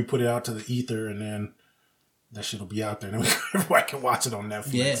watch a movie, put it out to the ether, and then that shit will be out there. And then everybody can watch it on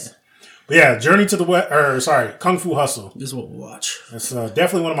Netflix. Yeah. But yeah, Journey to the West, Kung Fu Hustle. This is what we'll watch. It's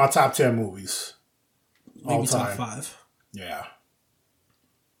definitely one of my top 10 movies. Maybe top 5. Yeah.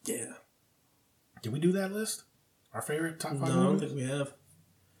 Yeah. Did we do that list? Our favorite top 5 movies? No, I don't think we have.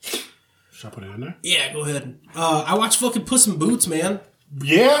 Should I put it in there? Yeah, go ahead. I watched fucking Puss in Boots, man.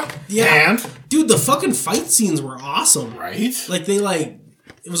 Yeah? And? Dude, the fucking fight scenes were awesome. Right? Like,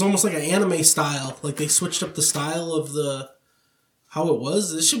 it was almost like an anime style. Like, they switched up the style of how it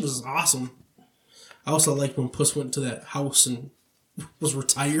was. This shit was awesome. I also liked when Puss went to that house and was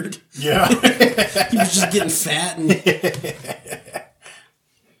retired. Yeah. He was just getting fat and...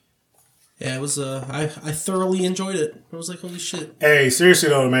 Yeah, it was, I thoroughly enjoyed it. I was like, holy shit. Hey, seriously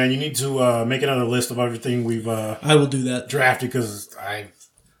though, man, you need to make another list of everything we've I will do that. Drafted because I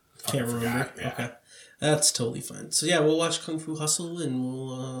can't remember. Yeah. Okay. That's totally fine. So yeah, we'll watch Kung Fu Hustle and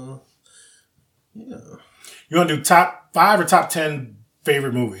we'll, yeah. You want to do top 5 or top 10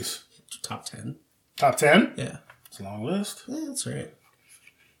 favorite movies? Top 10. Top 10? Yeah. It's a long list. Yeah, that's right.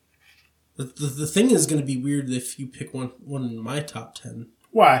 The thing is going to be weird if you pick one in my top 10.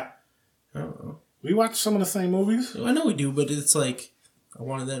 Why? I don't know. We watch some of the same movies. I know we do, but it's like, I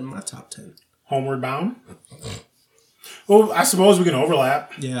wanted that in my top 10. Homeward Bound? Well, I suppose we can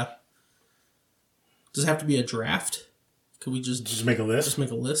overlap. Yeah. Does it have to be a draft? Could we just make a list? Just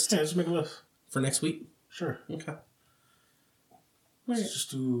make a list? Yeah, just make a list. For next week? Sure. Okay. Let's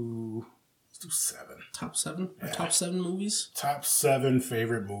just do 7. Top 7? Yeah. Top 7 movies? Top 7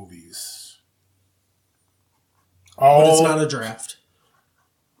 favorite movies. But it's not a draft.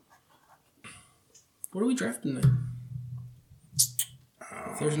 What are we drafting then?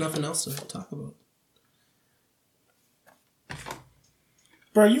 There's nothing else to talk about.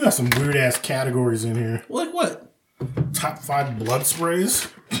 Bro, you got some weird ass categories in here. Like what? Top 5 blood sprays.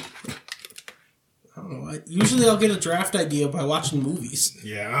 I don't know. Usually I'll get a draft idea by watching movies.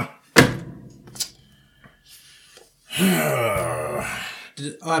 Yeah. I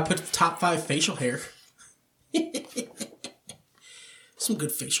put top 5 facial hair. Some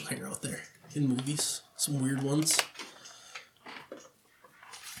good facial hair out there in movies. Some weird ones.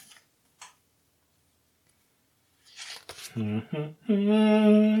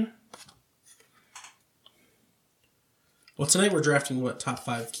 Well, tonight we're drafting top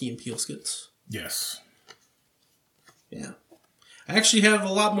 5 Key and Peele skits. Yes. Yeah. I actually have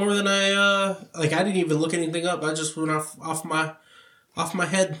a lot more than I didn't even look anything up. I just went off my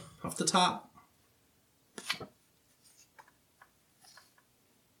head, off the top.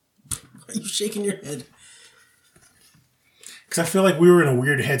 Why are you shaking your head? Because I feel like we were in a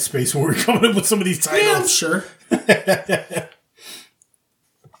weird headspace when we were coming up with some of these titles. Yeah, I'm sure.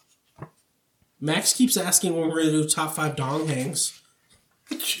 Max keeps asking when we're going to do top 5 dong hangs.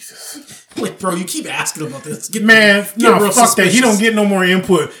 Jesus. Like, bro, you keep asking about this. Fuck that. He don't get no more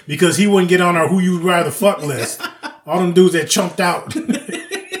input because he wouldn't get on our who you'd rather fuck list. All them dudes that chumped out. Yeah.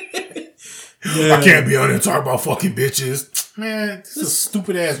 I can't be on there and talk about fucking bitches. Man, this is a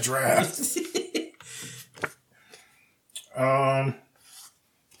stupid ass draft. God,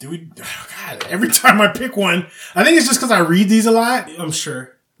 every time I pick one, I think it's just because I read these a lot. I'm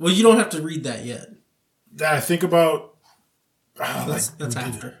sure. Well, you don't have to read that yet. That I think about. That's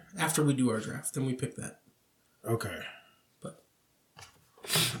after. After we do our draft, then we pick that. Okay. But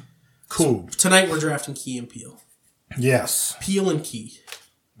cool. So tonight we're drafting Key and Peele. Yes. Peele and Key.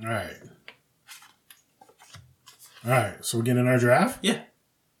 All right. So we're getting our draft? Yeah.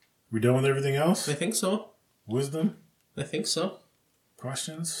 We done with everything else? I think so. Wisdom? I think so.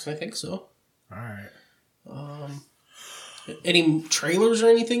 Questions? I think so. All right. Any trailers or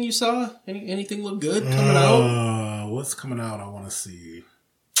anything you saw? Anything look good coming out? What's coming out? I want to see.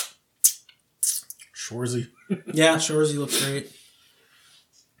 Shorzy. Yeah, Shorzy looks great.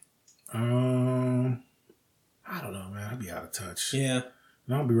 I don't know, man. I'd be out of touch. Yeah.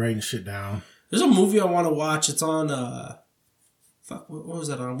 And I'll be writing shit down. There's a movie I want to watch. It's on, what was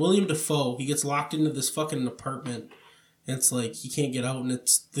that on? William Dafoe. He gets locked into this fucking apartment. And it's like, he can't get out, and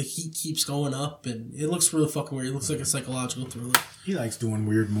the heat keeps going up, and it looks really fucking weird. It looks like a psychological thriller. He likes doing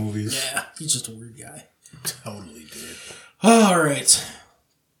weird movies. Yeah, he's just a weird guy. Totally did. All right.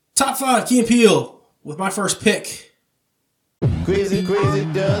 Top 5, Key and Peele, with my first pick. Crazy,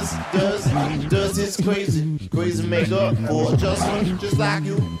 does this crazy makeup for adjustment, just like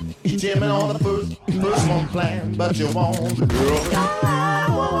you. You jamming on the first one plan, but you won't, girl. I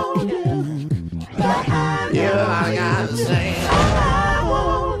want you, yeah, I gotta say, I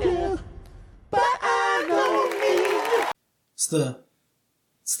want you, but I don't need you.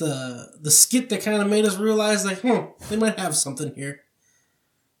 It's the skit that kind of made us realize, like, they might have something here.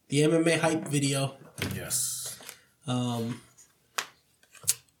 The MMA hype video. Yes.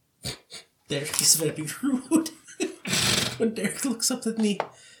 Derek is very rude. When Derek looks up at me,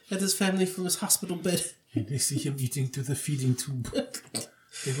 at his family from his hospital bed. And they see him eating through the feeding tube.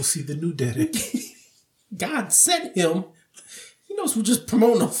 They will see the new Derek. God sent him. He knows we're just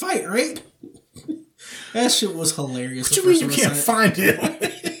promoting a fight, right? That shit was hilarious. What you mean you can't find him?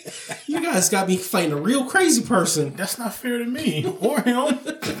 You guys got me fighting a real crazy person. That's not fair to me or him.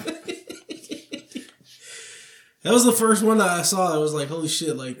 That was the first one that I saw. I was like, holy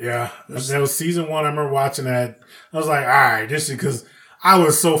shit. Like, yeah, that was season 1. I remember watching that. I was like, all right, this is because I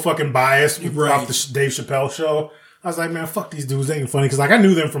was so fucking biased off the Dave Chappelle show. I was like, man, fuck these dudes. They ain't funny. Because like, I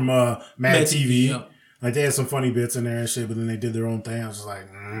knew them from Mad TV. Yeah. Like, they had some funny bits in there and shit, but then they did their own thing. I was just like,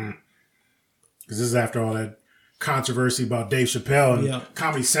 Because this is after all that controversy about Dave Chappelle. And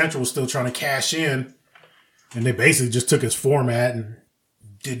Comedy Central was still trying to cash in. And they basically just took his format and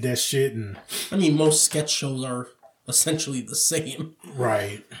did that shit. And I mean, most sketch shows are essentially the same.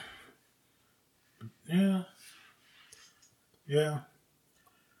 Right. Yeah. Yeah.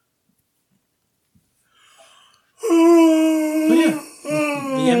 But yeah,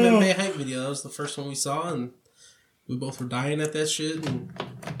 the MMA hype video, that was the first one we saw, and we both were dying at that shit, and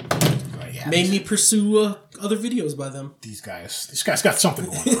made me pursue other videos by them. These guys got something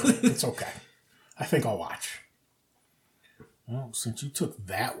going on. It's okay. I think I'll watch. Well, since you took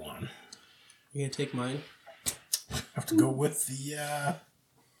that one, you gonna take mine? I have to go with the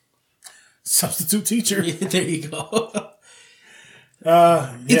substitute teacher. Yeah, there you go.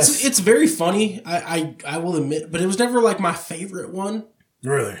 Yes. It's very funny. I will admit, but it was never like my favorite one.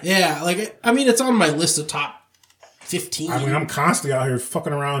 Really? Yeah, like I mean, it's on my list of top 15. I mean, I'm constantly out here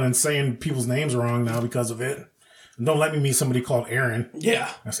fucking around and saying people's names wrong now because of it. And don't let me meet somebody called Aaron.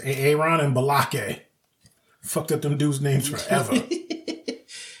 Yeah, that's Aaron and Balake. Fucked up them dudes' names forever.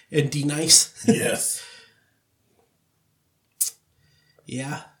 And D Nice. Yes.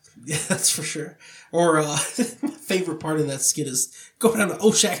 Yeah, that's for sure. Or my favorite part of that skit is go down to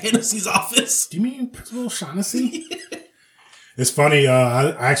Oshak Hennessy's office. Do you mean Principal O'Shaughnessy? It's funny.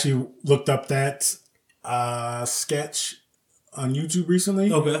 I actually looked up that sketch on YouTube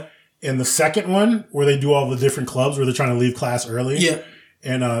recently. Okay. And the second one, where they do all the different clubs where they're trying to leave class early. Yeah.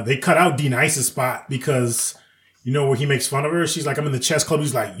 And they cut out D Nice's spot because, you know, where he makes fun of her. She's like, I'm in the chess club.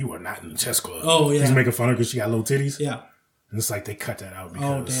 He's like, you are not in the chess club. Oh, yeah. He's making fun of her because she got little titties. Yeah. And it's like they cut that out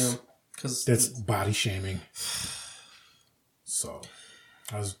because oh, damn. That's body shaming. So,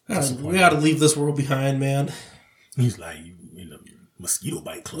 I was we got to leave this world behind, man. He's like, you know, mosquito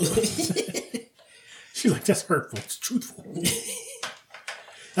bite club. She's like, that's hurtful. It's truthful.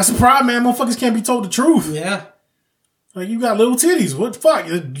 That's the problem, man. Motherfuckers can't be told the truth. Yeah. Like, you got little titties. What the fuck?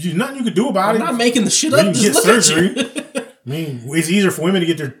 There's nothing you can do about it. I'm not making the shit up. You Just get look surgery. at you. I mean, it's easier for women to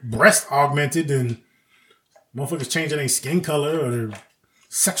get their breasts augmented than motherfuckers changing their skin color or their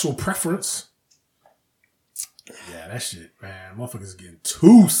sexual preference. Yeah, that shit, man. Motherfuckers getting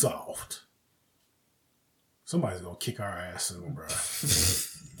too soft. Somebody's gonna kick our ass soon, bro.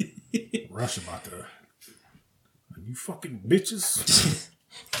 Rush about to. You fucking bitches.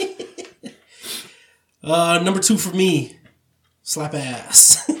 Number 2 for me, slap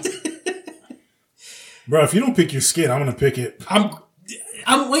ass. Bro, if you don't pick your skit, I'm gonna pick it.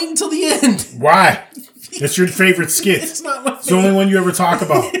 I'm waiting till the end. Why? It's your favorite skit. It's not my favorite. It's the only one you ever talk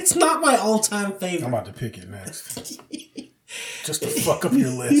about. It's not my all-time favorite. I'm about to pick it next. Just to fuck up your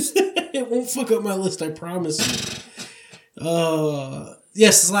list. It won't fuck up my list, I promise you.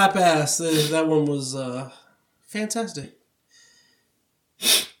 Yes, slap ass. That one was fantastic.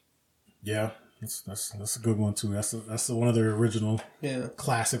 Yeah, that's a good one too. That's one of their original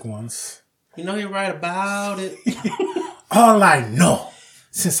classic ones. You know you're right about it. All I know,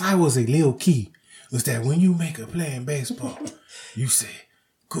 since I was a little kid, was that when you make a play in baseball, you say,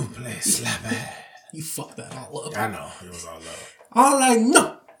 good play, slap ass. You fucked that all up. I know. It was all love. All I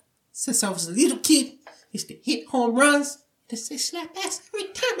know since I was a little kid is to hit home runs to say slap ass every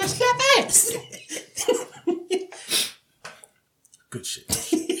time I slap ass. Good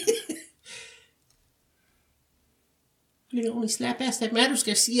shit. You're the only slap ass that matters,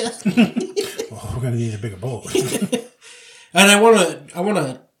 Garcia. Oh, we're gonna need a bigger bowl. And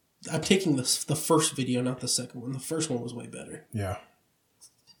I'm taking the first video, not the second one. The first one was way better. Yeah.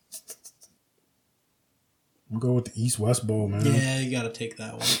 We'll go with the East-West Bowl, man. Yeah, you gotta take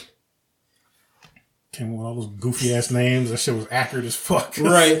that one. Came with all those goofy ass names. That shit was accurate as fuck.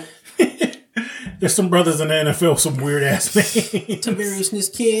 Right. There's some brothers in the NFL, some weird ass names. Tavariousness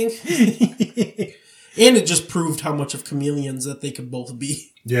King. And it just proved how much of chameleons that they could both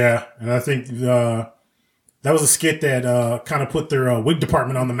be. Yeah, and I think that was a skit that kind of put their wig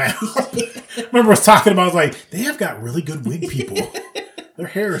department on the map. Remember I was talking about, I was like, they have got really good wig people. Their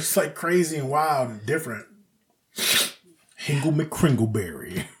hair is like crazy and wild and different. Hingle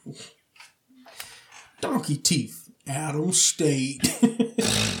McCringleberry. Donkey Teeth. Adam State.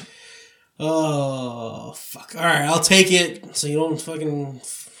 Oh, fuck. All right, I'll take it so you don't fucking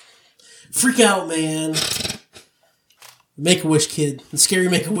freak out, man. Make-A-Wish Kid. The scary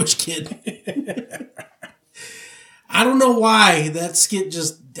Make-A-Wish Kid. I don't know why that skit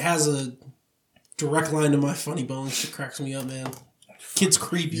just has a direct line to my funny bones. Shit cracks me up, man. Kid's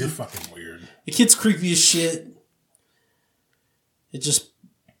creepy. You're fucking weird. The kid's creepy as shit. It just...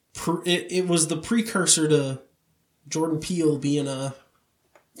 It was the precursor to Jordan Peele being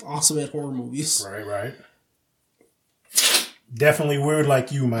awesome at horror movies. Right. Definitely weird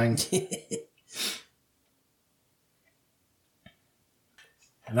like you, man.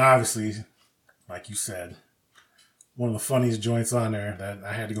 And obviously, like you said, one of the funniest joints on there that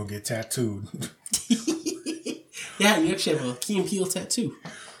I had to go get tattooed. Yeah, you actually have a Key and Peele tattoo.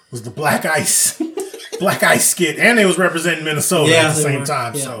 Was the Black Ice skit, and they was representing Minnesota at the same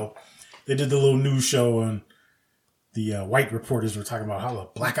time. Yeah. So they did the little news show, and the white reporters were talking about how the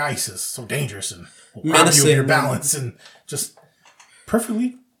Black Ice is so dangerous and will rob you of your balance, and just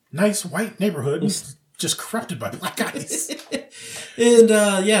perfectly nice white neighborhood just corrupted by Black Ice. And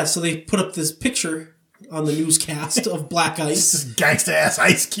so they put up this picture on the newscast of Black Ice. This gangsta ass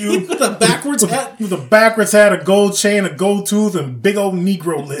Ice Cube with a backwards hat. With a backwards hat, a gold chain, a gold tooth, and big old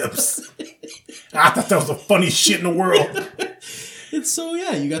Negro lips. I thought that was the funniest shit in the world. And so,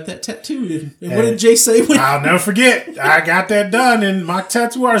 yeah, you got that tattooed. And what did Jay say? I'll never forget. I got that done, and my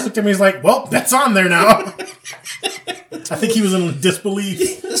tattoo artist looked at me and was like, well, that's on there now. I think he was in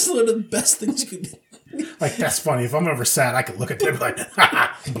disbelief. That's one of the best things you could do. Like, that's funny. If I'm ever sad, I could look at them like,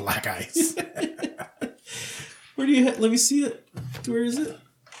 ha, Black Ice. Where do you let me see it. Where is it?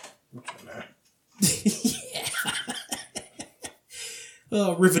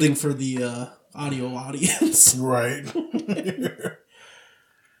 Yeah. Riveting for the audio audience. Right.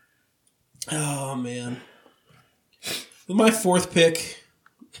 Oh, man. My fourth pick.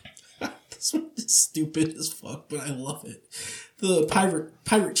 This one is stupid as fuck, but I love it. The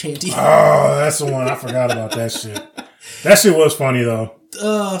pirate chanty. Oh, that's the one. I forgot about that shit. That shit was funny, though.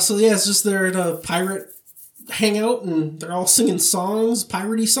 So yeah, it's just they're in a pirate hangout, and they're all singing songs,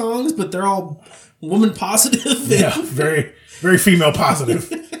 piratey songs, but they're all woman positive. Yeah, very, very female positive.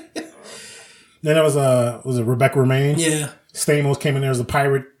 Then it was it Rebecca Romaine? Yeah. Stamos came in there as a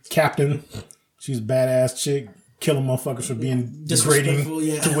pirate captain. She's a badass chick, killing motherfuckers for being degrading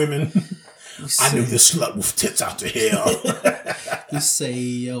to women. I knew this slut with tits out to hell. We say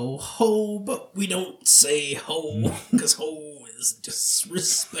yo ho, but we don't say ho, because ho is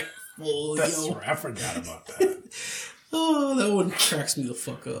disrespectful. That's right. I forgot about that. Oh, that one cracks me the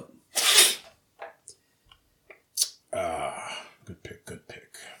fuck up. Good pick.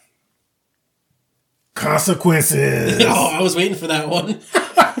 Consequences. Oh, I was waiting for that one.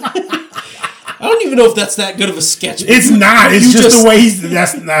 I don't even know if that's that good of a sketch. It's not. It's just the way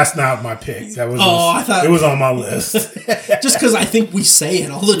that's not my pick. That was. I thought it was on my list. Just because I think we say it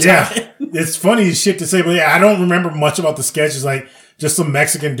all the time. Yeah, it's funny as shit to say, but yeah, I don't remember much about the sketch. It's like just some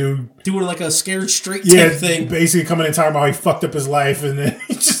Mexican dude doing like a scared straight type thing. Basically coming and talking about how he fucked up his life, and then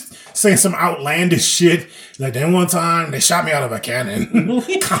just saying some outlandish shit. Like, then one time they shot me out of a cannon.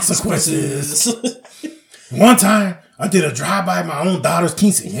 Consequences. One time I did a drive-by at my own daughter's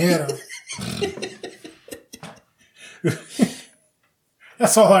quinceañera.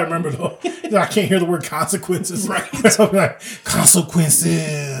 That's all I remember, though. I can't hear the word consequences. Right. So I'm like,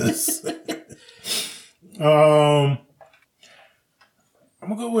 consequences. I'm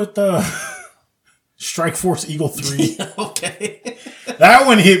gonna go with Strike Force Eagle 3. Okay. That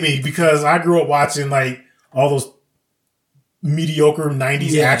one hit me because I grew up watching like all those mediocre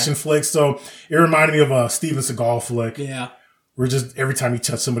 90s action flicks. So it reminded me of a Steven Seagal flick. Yeah. Where just every time he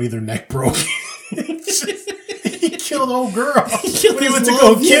touched somebody, their neck broke. He killed the old girl. When he went to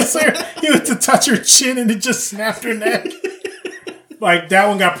go kiss her, he went to touch her chin and it just snapped her neck. Like that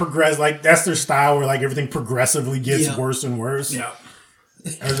one got progressed. Like that's their style where like everything progressively gets worse and worse. Yeah.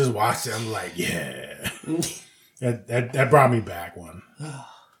 I just watched it. I'm like, yeah. That brought me back one. That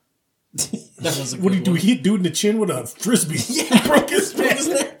was a good What did he do? one. He hit dude in the chin with a frisbee. Yeah. He broke his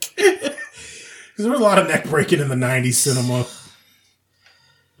neck. Because there was a lot of neck breaking in the 90s cinema.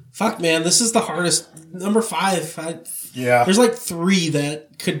 Fuck, man. This is the hardest. Number 5. Yeah. There's like 3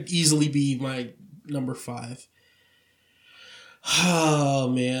 that could easily be my number 5. Oh,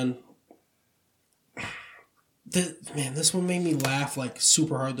 man. This one made me laugh like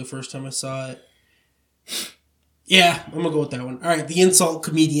super hard the first time I saw it. Yeah, I'm gonna go with that one. All right, The Insult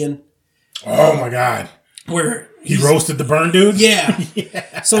Comedian. Oh my god. Where he roasted the burn dude?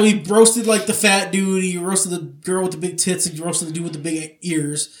 Yeah. So he roasted like the fat dude, he roasted the girl with the big tits, and he roasted the dude with the big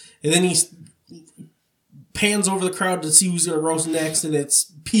ears. And then he pans over the crowd to see who's gonna roast next, and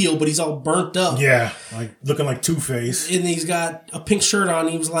it's Peele, but he's all burnt up. Yeah, like looking like Two-Face. And he's got a pink shirt on.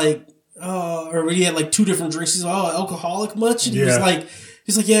 He was like, or he had like 2 different drinks. He's like, alcoholic much? And he was like,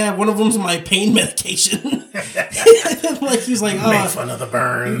 yeah, one of them's my pain medication. Like he's like, make fun of the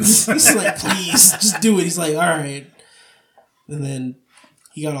burns. He's like, please, just do it. He's like, all right. And then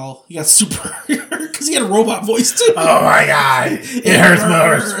he got super because he had a robot voice too. Oh my god, it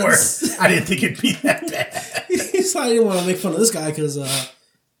hurts worse. I didn't think it'd be that bad. He's like, I didn't want to make fun of this guy because he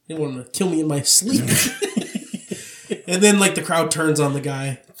didn't want to kill me in my sleep. And then like the crowd turns on the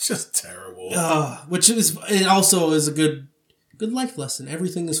guy. It's just terrible. It also is a good life lesson.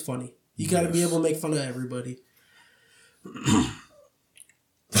 Everything is funny. You got to be able to make fun of everybody.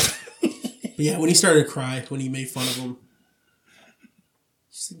 But yeah, when he started to cry when he made fun of him,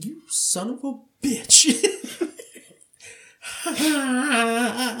 he said, "You son of a bitch."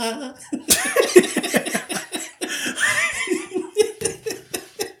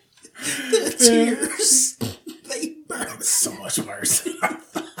 The tears, they burn. So much worse.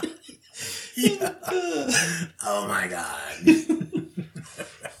 Yeah. Oh my god.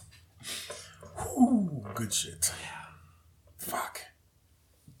 Ooh, good shit. Yeah. Fuck.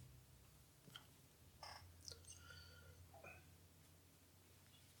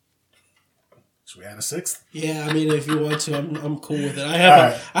 Should we add a 6th? Yeah, I mean, if you want to, I'm cool with it. I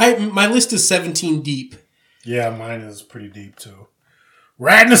have my list is 17 deep. Yeah, mine is pretty deep too. We're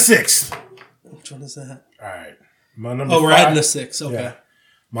adding a 6th. Which one is that? All right, my number. We're adding a 6. Okay. Yeah.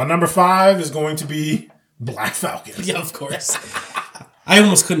 My number 5 is going to be Black Falcon. Yeah, of course. I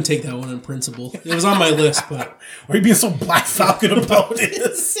almost couldn't take that one in principle. It was on my list, but why are you being so Black Falcon about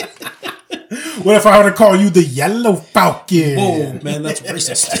this? What if I were to call you the Yellow Falcon? Whoa, man, that's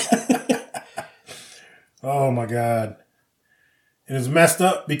racist. Oh my god. And it's messed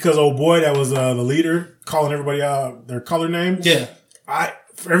up because old boy that was the leader calling everybody out their color name. Yeah.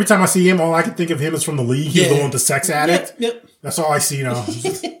 Every time I see him, all I can think of him is from The League. He's the one with the sex addict. Yep. That's all I see now.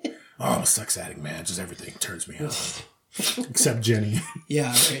 I'm a sex addict, man. Just everything turns me on. Except Jenny.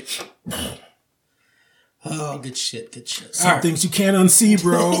 Yeah, right. Oh, good shit. Some things you can't unsee,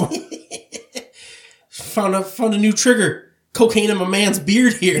 bro. Found a new trigger. Cocaine in my man's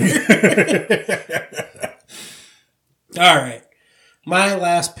beard here. All right. My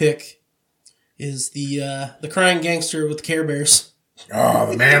last pick is the crying gangster with the Care Bears. Oh,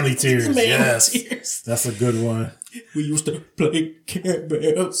 the Manly Tears. The Manly yes. Tears. That's a good one. We used to play Care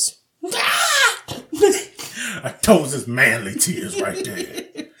Bears. I told this Manly Tears right there.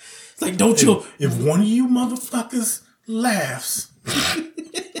 It's like, don't you... If one of you motherfuckers laughs,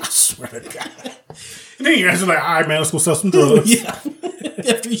 I swear to God. And then you guys are like, all right, man, let's go sell some drugs. Yeah.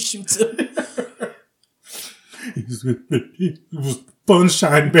 After he shoots him. It was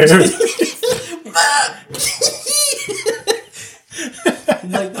Funshine Bear.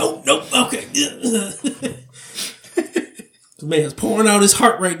 I'm like, nope, okay. The man's pouring out his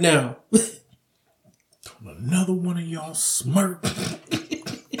heart right now. Another one of y'all smirk. This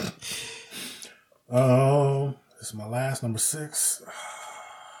is my last, number 6.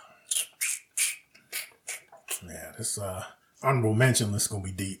 Yeah, this honorable mention list is going to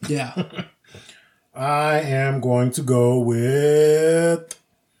be deep. Yeah. I am going to go with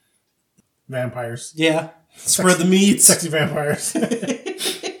vampires. Yeah. Spread the meat. Sexy vampires.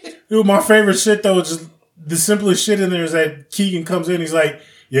 Dude, my favorite shit, though, just the simplest shit in there is that Keegan comes in, he's like,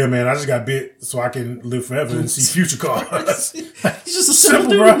 yeah, man, I just got bit so I can live forever and see future cars. He's just a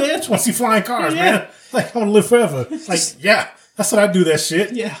simple, bro. I just want to see flying cars, man. Like, I want to live forever. Like, yeah, that's what I do. That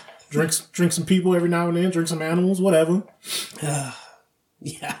shit. Yeah. Drink some people every now and then. Drink some animals. Whatever.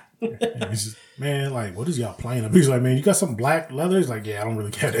 Yeah. He's just, man, like, what is y'all playing? He's like, man, you got some black leather? He's like, yeah, I don't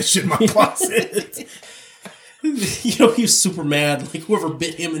really have that shit in my closet. You know, he was super mad. Like, whoever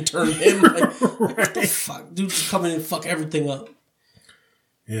bit him and turned him. Like, what the fuck? Dude, just come in and fuck everything up.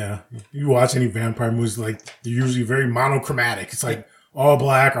 Yeah. You watch any vampire movies, like, they're usually very monochromatic. It's like all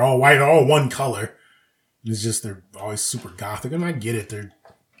black or all white or all one color. It's just, they're always super gothic. And I get it. They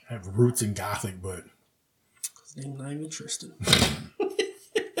have roots in gothic, but... His name's not even Tristan.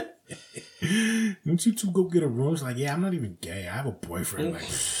 Don't you two go get a room? It's like, yeah, I'm not even gay. I have a boyfriend. Like,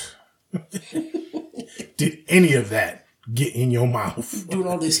 did any of that get in your mouth? Doing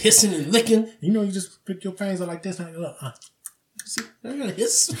all this hissing and licking. You know, you just put your fangs out like this. And look, See, I gotta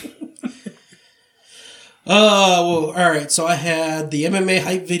hiss. Well, all right. So I had the MMA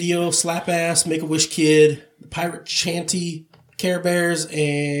hype video, Slap Ass, Make a Wish Kid, the Pirate Chanty, Care Bears,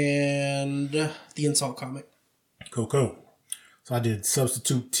 and the Insult comic. Cool. So I did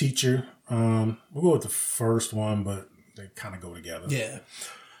Substitute Teacher. We'll go with the first one, but they kind of go together. Yeah.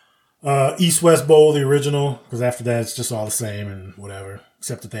 East-West Bowl, the original, because after that it's just all the same and whatever,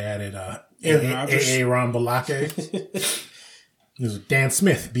 except that they added Aaron Balake. This is Dan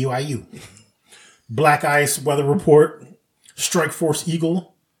Smith, BYU. Black Ice Weather Report, Strike Force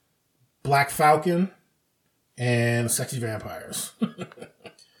Eagle, Black Falcon, and Sexy Vampires.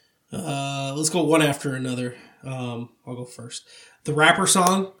 Let's go one after another. I'll go first. The rapper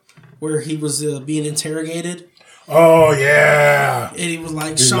song where he was being interrogated. Oh, yeah. And he was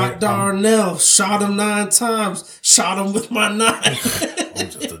like, shot Darnell, shot him 9 times, shot him with my knife. I'm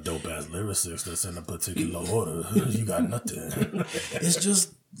just a dope-ass lyricist that's in a particular order. You got nothing. It's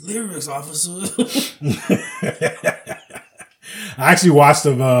just lyrics, officer. I actually watched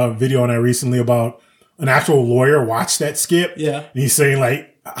a video on that recently about an actual lawyer watched that skit. Yeah. And he's saying,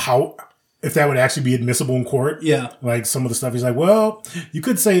 like, how... if that would actually be admissible in court. Yeah. Like some of the stuff, he's like, well, you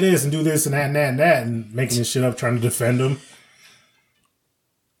could say this and do this and that and that and that, and making this shit up, trying to defend him.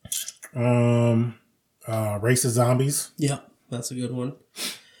 Racist Zombies. Yeah, that's a good one.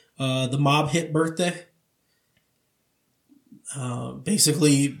 The Mob Hit Birthday.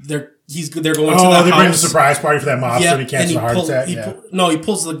 Basically, they're going to the house. They're bringing a surprise party for that mob, so he catches a heart attack. He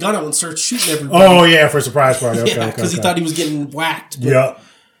pulls the gun out and starts shooting everybody. Oh, yeah, for a surprise party. Okay, because he thought he was getting whacked. Yeah.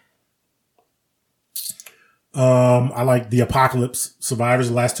 I like The Apocalypse Survivors,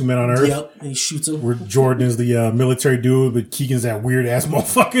 The Last 2 Men on Earth. Yep, and he shoots him. Where Jordan is the military dude, but Keegan's that weird ass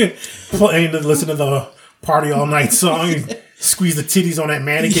motherfucker playing to listen to the Party All Night song and squeeze the titties on that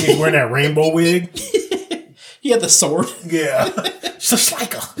mannequin. He's wearing that rainbow wig. He had the sword. Yeah. Just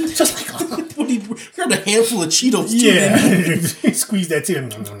like her. When he grabbed a handful of Cheetos, too. Yeah. He squeezed that titty.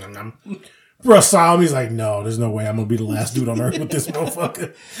 Bruh saw him. He's like, no, there's no way I'm going to be the last dude on earth with this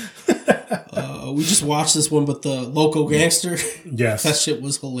motherfucker. We just watched this one, but the Loco Gangster. Yes. That shit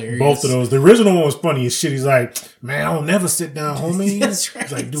was hilarious. Both of those. The original one was funny as shit. He's like, man, I'll never sit down, homie. That's right.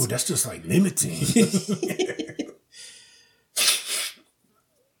 He's like, dude, that's just like limiting.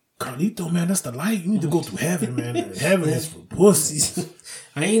 Carlito, man, that's the light. You need to go to heaven, man. Heaven is for pussies.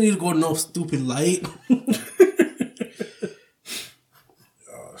 I ain't need to go to no stupid light.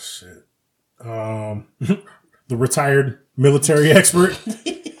 Oh, shit. The retired military expert.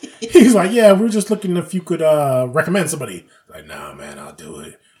 He's like, yeah, we're just looking if you could recommend somebody. Like, nah, man, I'll do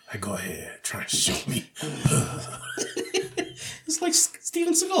it. Like, go ahead, try and shoot me. It's like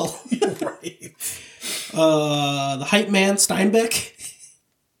Steven Seagal. Right. The hype man Steinbeck.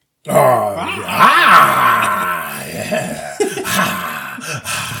 Oh, yeah.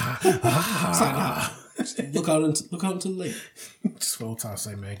 Look out into the lake. Just the whole time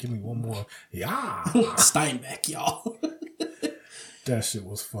say, man, give me one more. Yeah. Steinbeck, y'all. That shit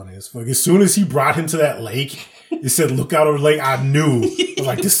was funny as fuck. As soon as he brought him to that lake, it said, look out over the lake. I knew. I was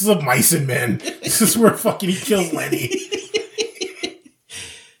like, this is a Meissen man. This is where fucking he killed Lenny.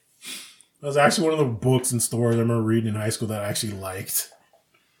 That was actually one of the books and stories I remember reading in high school that I actually liked.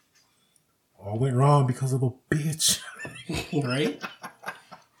 All went wrong because of a bitch. Right?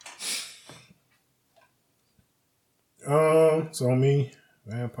 So me,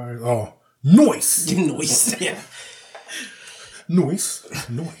 vampires. Oh, noise. Noise. Yeah. Noise.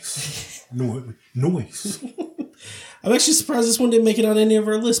 I'm actually surprised this one didn't make it on any of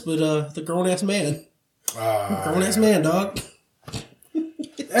our lists, but the grown ass man. Grown ass man, dog.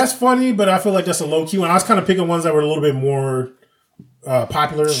 That's funny, but I feel like that's a low key one. I was kind of picking ones that were a little bit more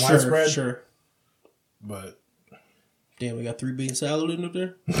popular and widespread. Sure. But damn, we got 3 bean salad in up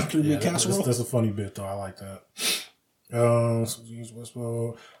there. 3 bean casserole. That's a funny bit though. I like that.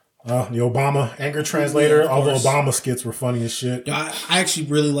 The Obama anger translator. Yeah, all the Obama skits were funny as shit. I actually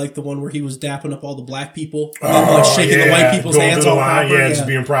really liked the one where he was dapping up all the black people. Like shaking the white people's going hands through the all line. proper. Yeah, just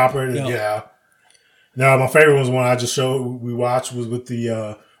being proper. Yeah. No, my favorite was one I just we watched was with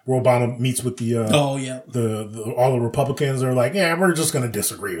the where Obama meets with the all the Republicans are like, yeah, we're just gonna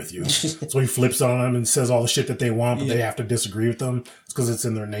disagree with you. So he flips on them and says all the shit that they want, but they have to disagree with them. It's because it's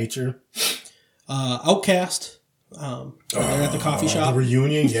in their nature. Outcast. They're at the coffee shop. The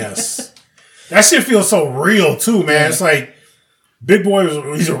reunion, yes. That shit feels so real too, man. Yeah. It's like Big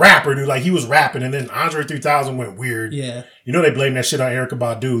Boy he's a rapper, dude. Like he was rapping, and then Andre 3000 went weird. Yeah, you know they blame that shit on Erykah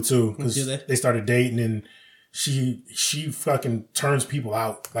Badu too, because they started dating, and she fucking turns people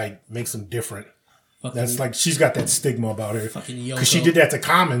out, like makes them different. That's like she's got that stigma about her. Because she did that to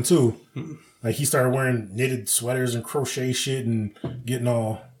Common too. Like he started wearing knitted sweaters and crochet shit and getting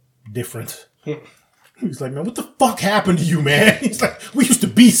all different. He's like, man, what the fuck happened to you, man? He's like, we used to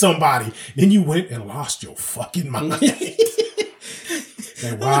be somebody. Then you went and lost your fucking mind.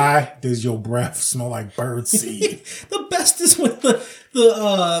 Like, why does your breath smell like bird seed? The best is when the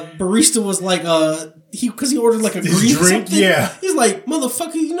barista was like, because he ordered like a green drink, something. Yeah. He's like,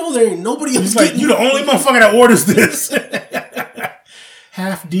 motherfucker, you know there ain't nobody else. He's like, you the only motherfucker that orders this.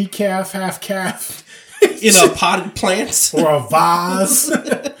 Half decaf, half calf. In a potted plants. Or a vase.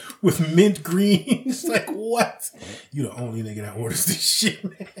 With mint green. It's like, what? You the only nigga that orders this shit,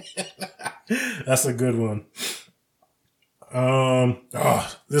 man. That's a good one.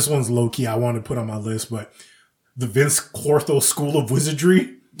 This one's low key. I want to put on my list, but the Vince Clortho School of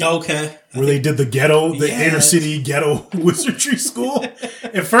Wizardry. Okay. Where they did the inner city ghetto wizardry school.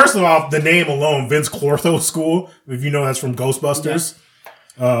 And first of all, the name alone, Vince Clortho School, if you know that's from Ghostbusters.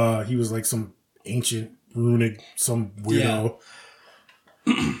 Yeah. He was like some ancient runic, some weirdo.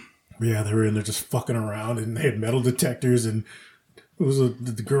 Yeah, they were in there just fucking around, and they had metal detectors, and it was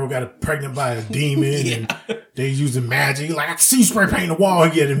the girl got pregnant by a demon, and they using magic. Like, I can see you spray paint the wall,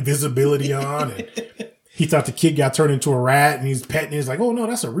 and he had invisibility on, and he thought the kid got turned into a rat, and he's petting it. He's like, oh no,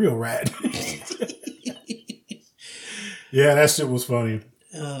 that's a real rat. Yeah, that shit was funny.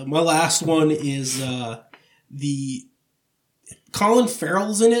 My last one is the Colin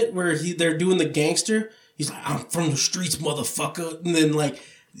Farrell's in it, where they're doing the gangster. He's like, I'm from the streets, motherfucker. And then like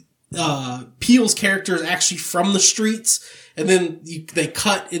Peele's character is actually from the streets, and then they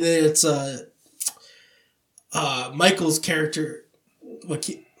cut, and then it's Michael's character.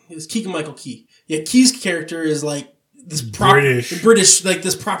 It's Keegan-Michael Key. Yeah, Key's character is like this British, like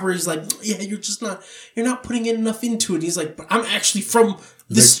this proper. He's like, yeah, you're not putting enough into it. He's like, but I'm actually from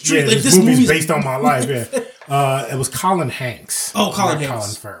this street. Yeah, like this movie's based on my life. Yeah, it was Colin Hanks. Oh, Colin Hanks.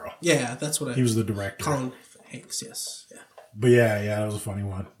 Colin Farrell. Yeah, that's what he was the director. Colin Hanks. Yes. Yeah. But yeah, that was a funny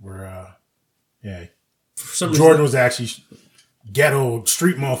one. Where Jordan reason, was actually ghetto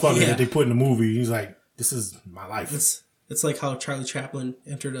street motherfucker that they put in the movie. He's like, this is my life. It's like how Charlie Chaplin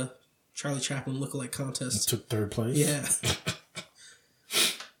entered a Charlie Chaplin lookalike contest. Took third place. Yeah.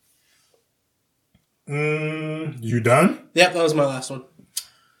 You done? Yep, that was my last one.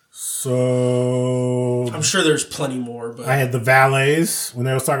 So I'm sure there's plenty more, but I had the valets when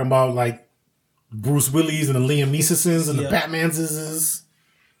they was talking about like Bruce Willis and the Liam Neesons and the Batmanses.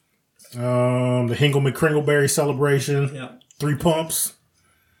 The Hingle McCringleberry celebration. Yeah. 3 pumps.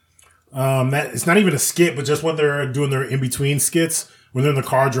 That it's not even a skit, but just when they're doing their in between skits, when they're in the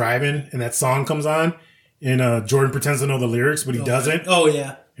car driving and that song comes on, and Jordan pretends to know the lyrics, but he doesn't. Oh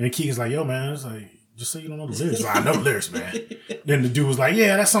yeah. And the Keegan's like, "Yo, man, it's like just say you don't know the lyrics." Like, I know the lyrics, man. Then the dude was like,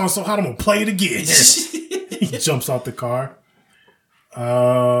 "Yeah, that song's so hot, I'm gonna play it again." He jumps out the car.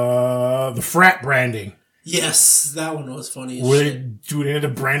 The frat branding. Yes, that one was funny. Where dude ended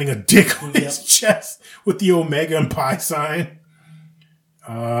up branding a dick on his chest with the Omega and Pi sign.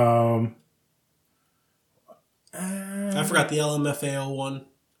 I forgot the LMFAO one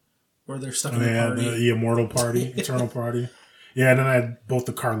where they're stuck in the party. The Immortal Party, Eternal Party. Yeah, and then I had both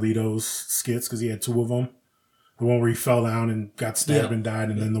the Carlitos skits because he had 2 of them. The one where he fell down and got stabbed and died,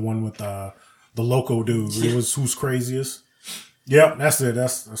 and then the one with the loco dude. It was Who's Craziest. Yep, that's it.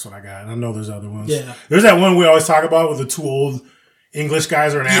 That's what I got. And I know there's other ones. Yeah. There's that one we always talk about with the 2 old English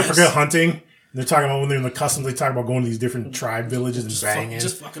guys are in Africa hunting. They're talking about when they're in the customs, they talk about going to these different tribe villages and banging.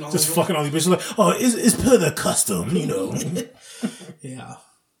 Just fucking all these bitches. Like, oh, it's per the custom, you know. Yeah.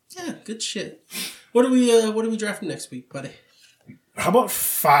 Yeah, good shit. What are we drafting next week, buddy? How about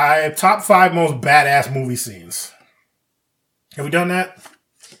top 5 most badass movie scenes? Have we done that?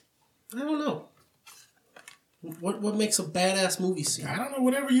 I don't know. What makes a badass movie scene? I don't know,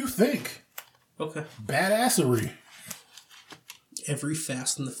 whatever you think. Okay. Badassery. Every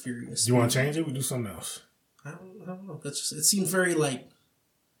Fast and the Furious. Do you want to change it? We do something else. I don't know. That's just, it seems very like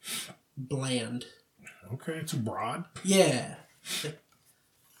bland. Okay, too broad. Yeah.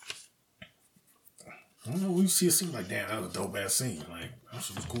 I don't know. We see a scene like, damn, that was a dope ass scene. Like, that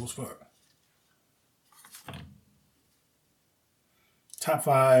shit was cool as fuck. Top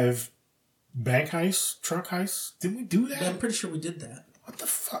 5 bank heist, truck heist. Did we do that? Yeah, I'm pretty sure we did that. What the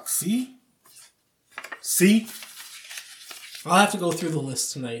fuck? See? See? I'll have to go through the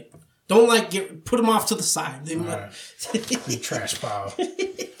list tonight. Don't put them off to the side. They might. Right. The trash pile.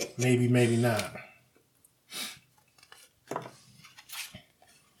 Maybe, maybe not.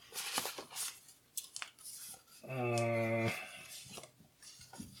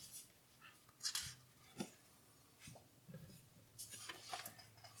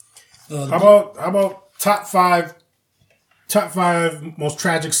 How about top five most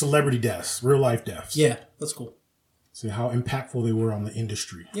tragic celebrity deaths, real life deaths? Yeah, that's cool. See how impactful they were on the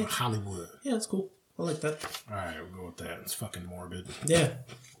industry, on Hollywood. Yeah, that's cool. I like that. All right, we'll go with that. It's fucking morbid. Yeah,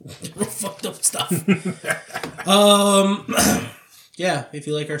 real fucked up stuff. Yeah, if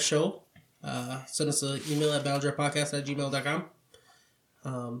you like our show, send us an email at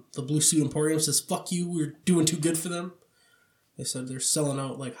boundarypodcast@gmail.com. The Blue Suit Emporium says, fuck you, we're doing too good for them. They said they're selling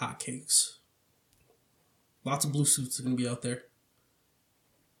out like hotcakes. Lots of blue suits are going to be out there.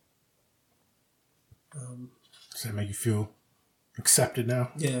 Does that make you feel accepted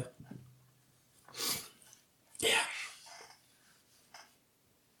now? Yeah. Yeah.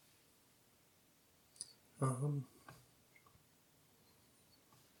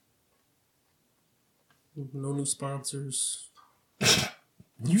 No new sponsors.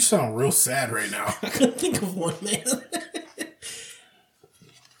 You sound real sad right now. I couldn't think of one, man.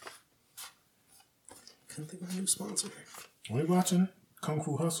 Couldn't think of a new sponsor. What are you watching? Kung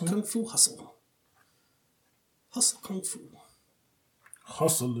Fu Hustle? Kung Fu Hustle. Hustle Kung Fu.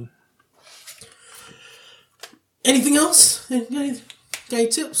 Hustling. Anything else? Got any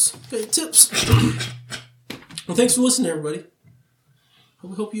tips? Got any tips? Well, thanks for listening, everybody.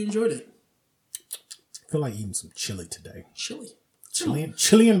 We hope you enjoyed it. I feel like eating some chili today. Chili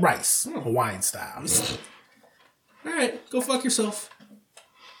and rice. Hawaiian style. All right, go fuck yourself.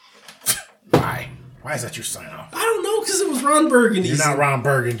 Why? Why is that your sign off? I don't know, because it was Ron Burgundy. You're not Ron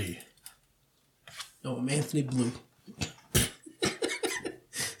Burgundy. No, I'm Anthony Blue.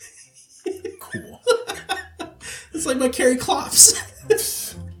 Cool. It's like my Carrie Clops.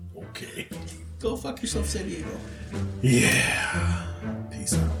 Okay. Go fuck yourself, San Diego. Yeah.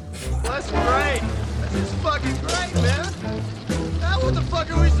 Peace out. Well, that's great. That's just fucking great, man. Now what the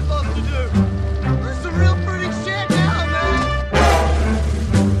fuck are we supposed